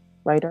romantic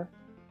writer.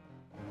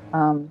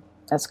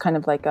 It's kind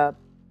of like a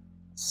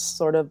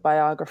sort of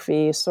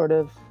biography, sort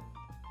of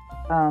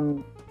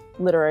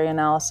literary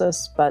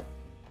analysis, but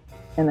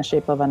in the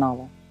shape of a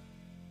novel.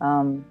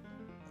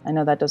 I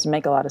know that doesn't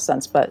make a lot of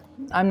sense, but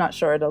I'm not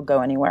sure it'll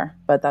go anywhere.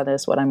 But that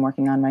is what I'm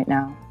working on right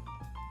now.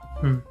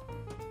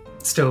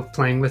 Still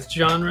playing with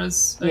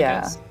genres, I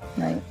guess.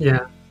 Right.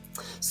 Yeah.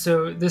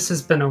 So this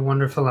has been a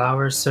wonderful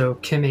hour. So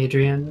Kim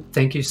Adrian,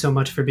 thank you so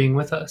much for being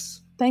with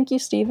us. Thank you,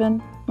 Stephen.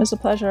 It was a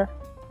pleasure.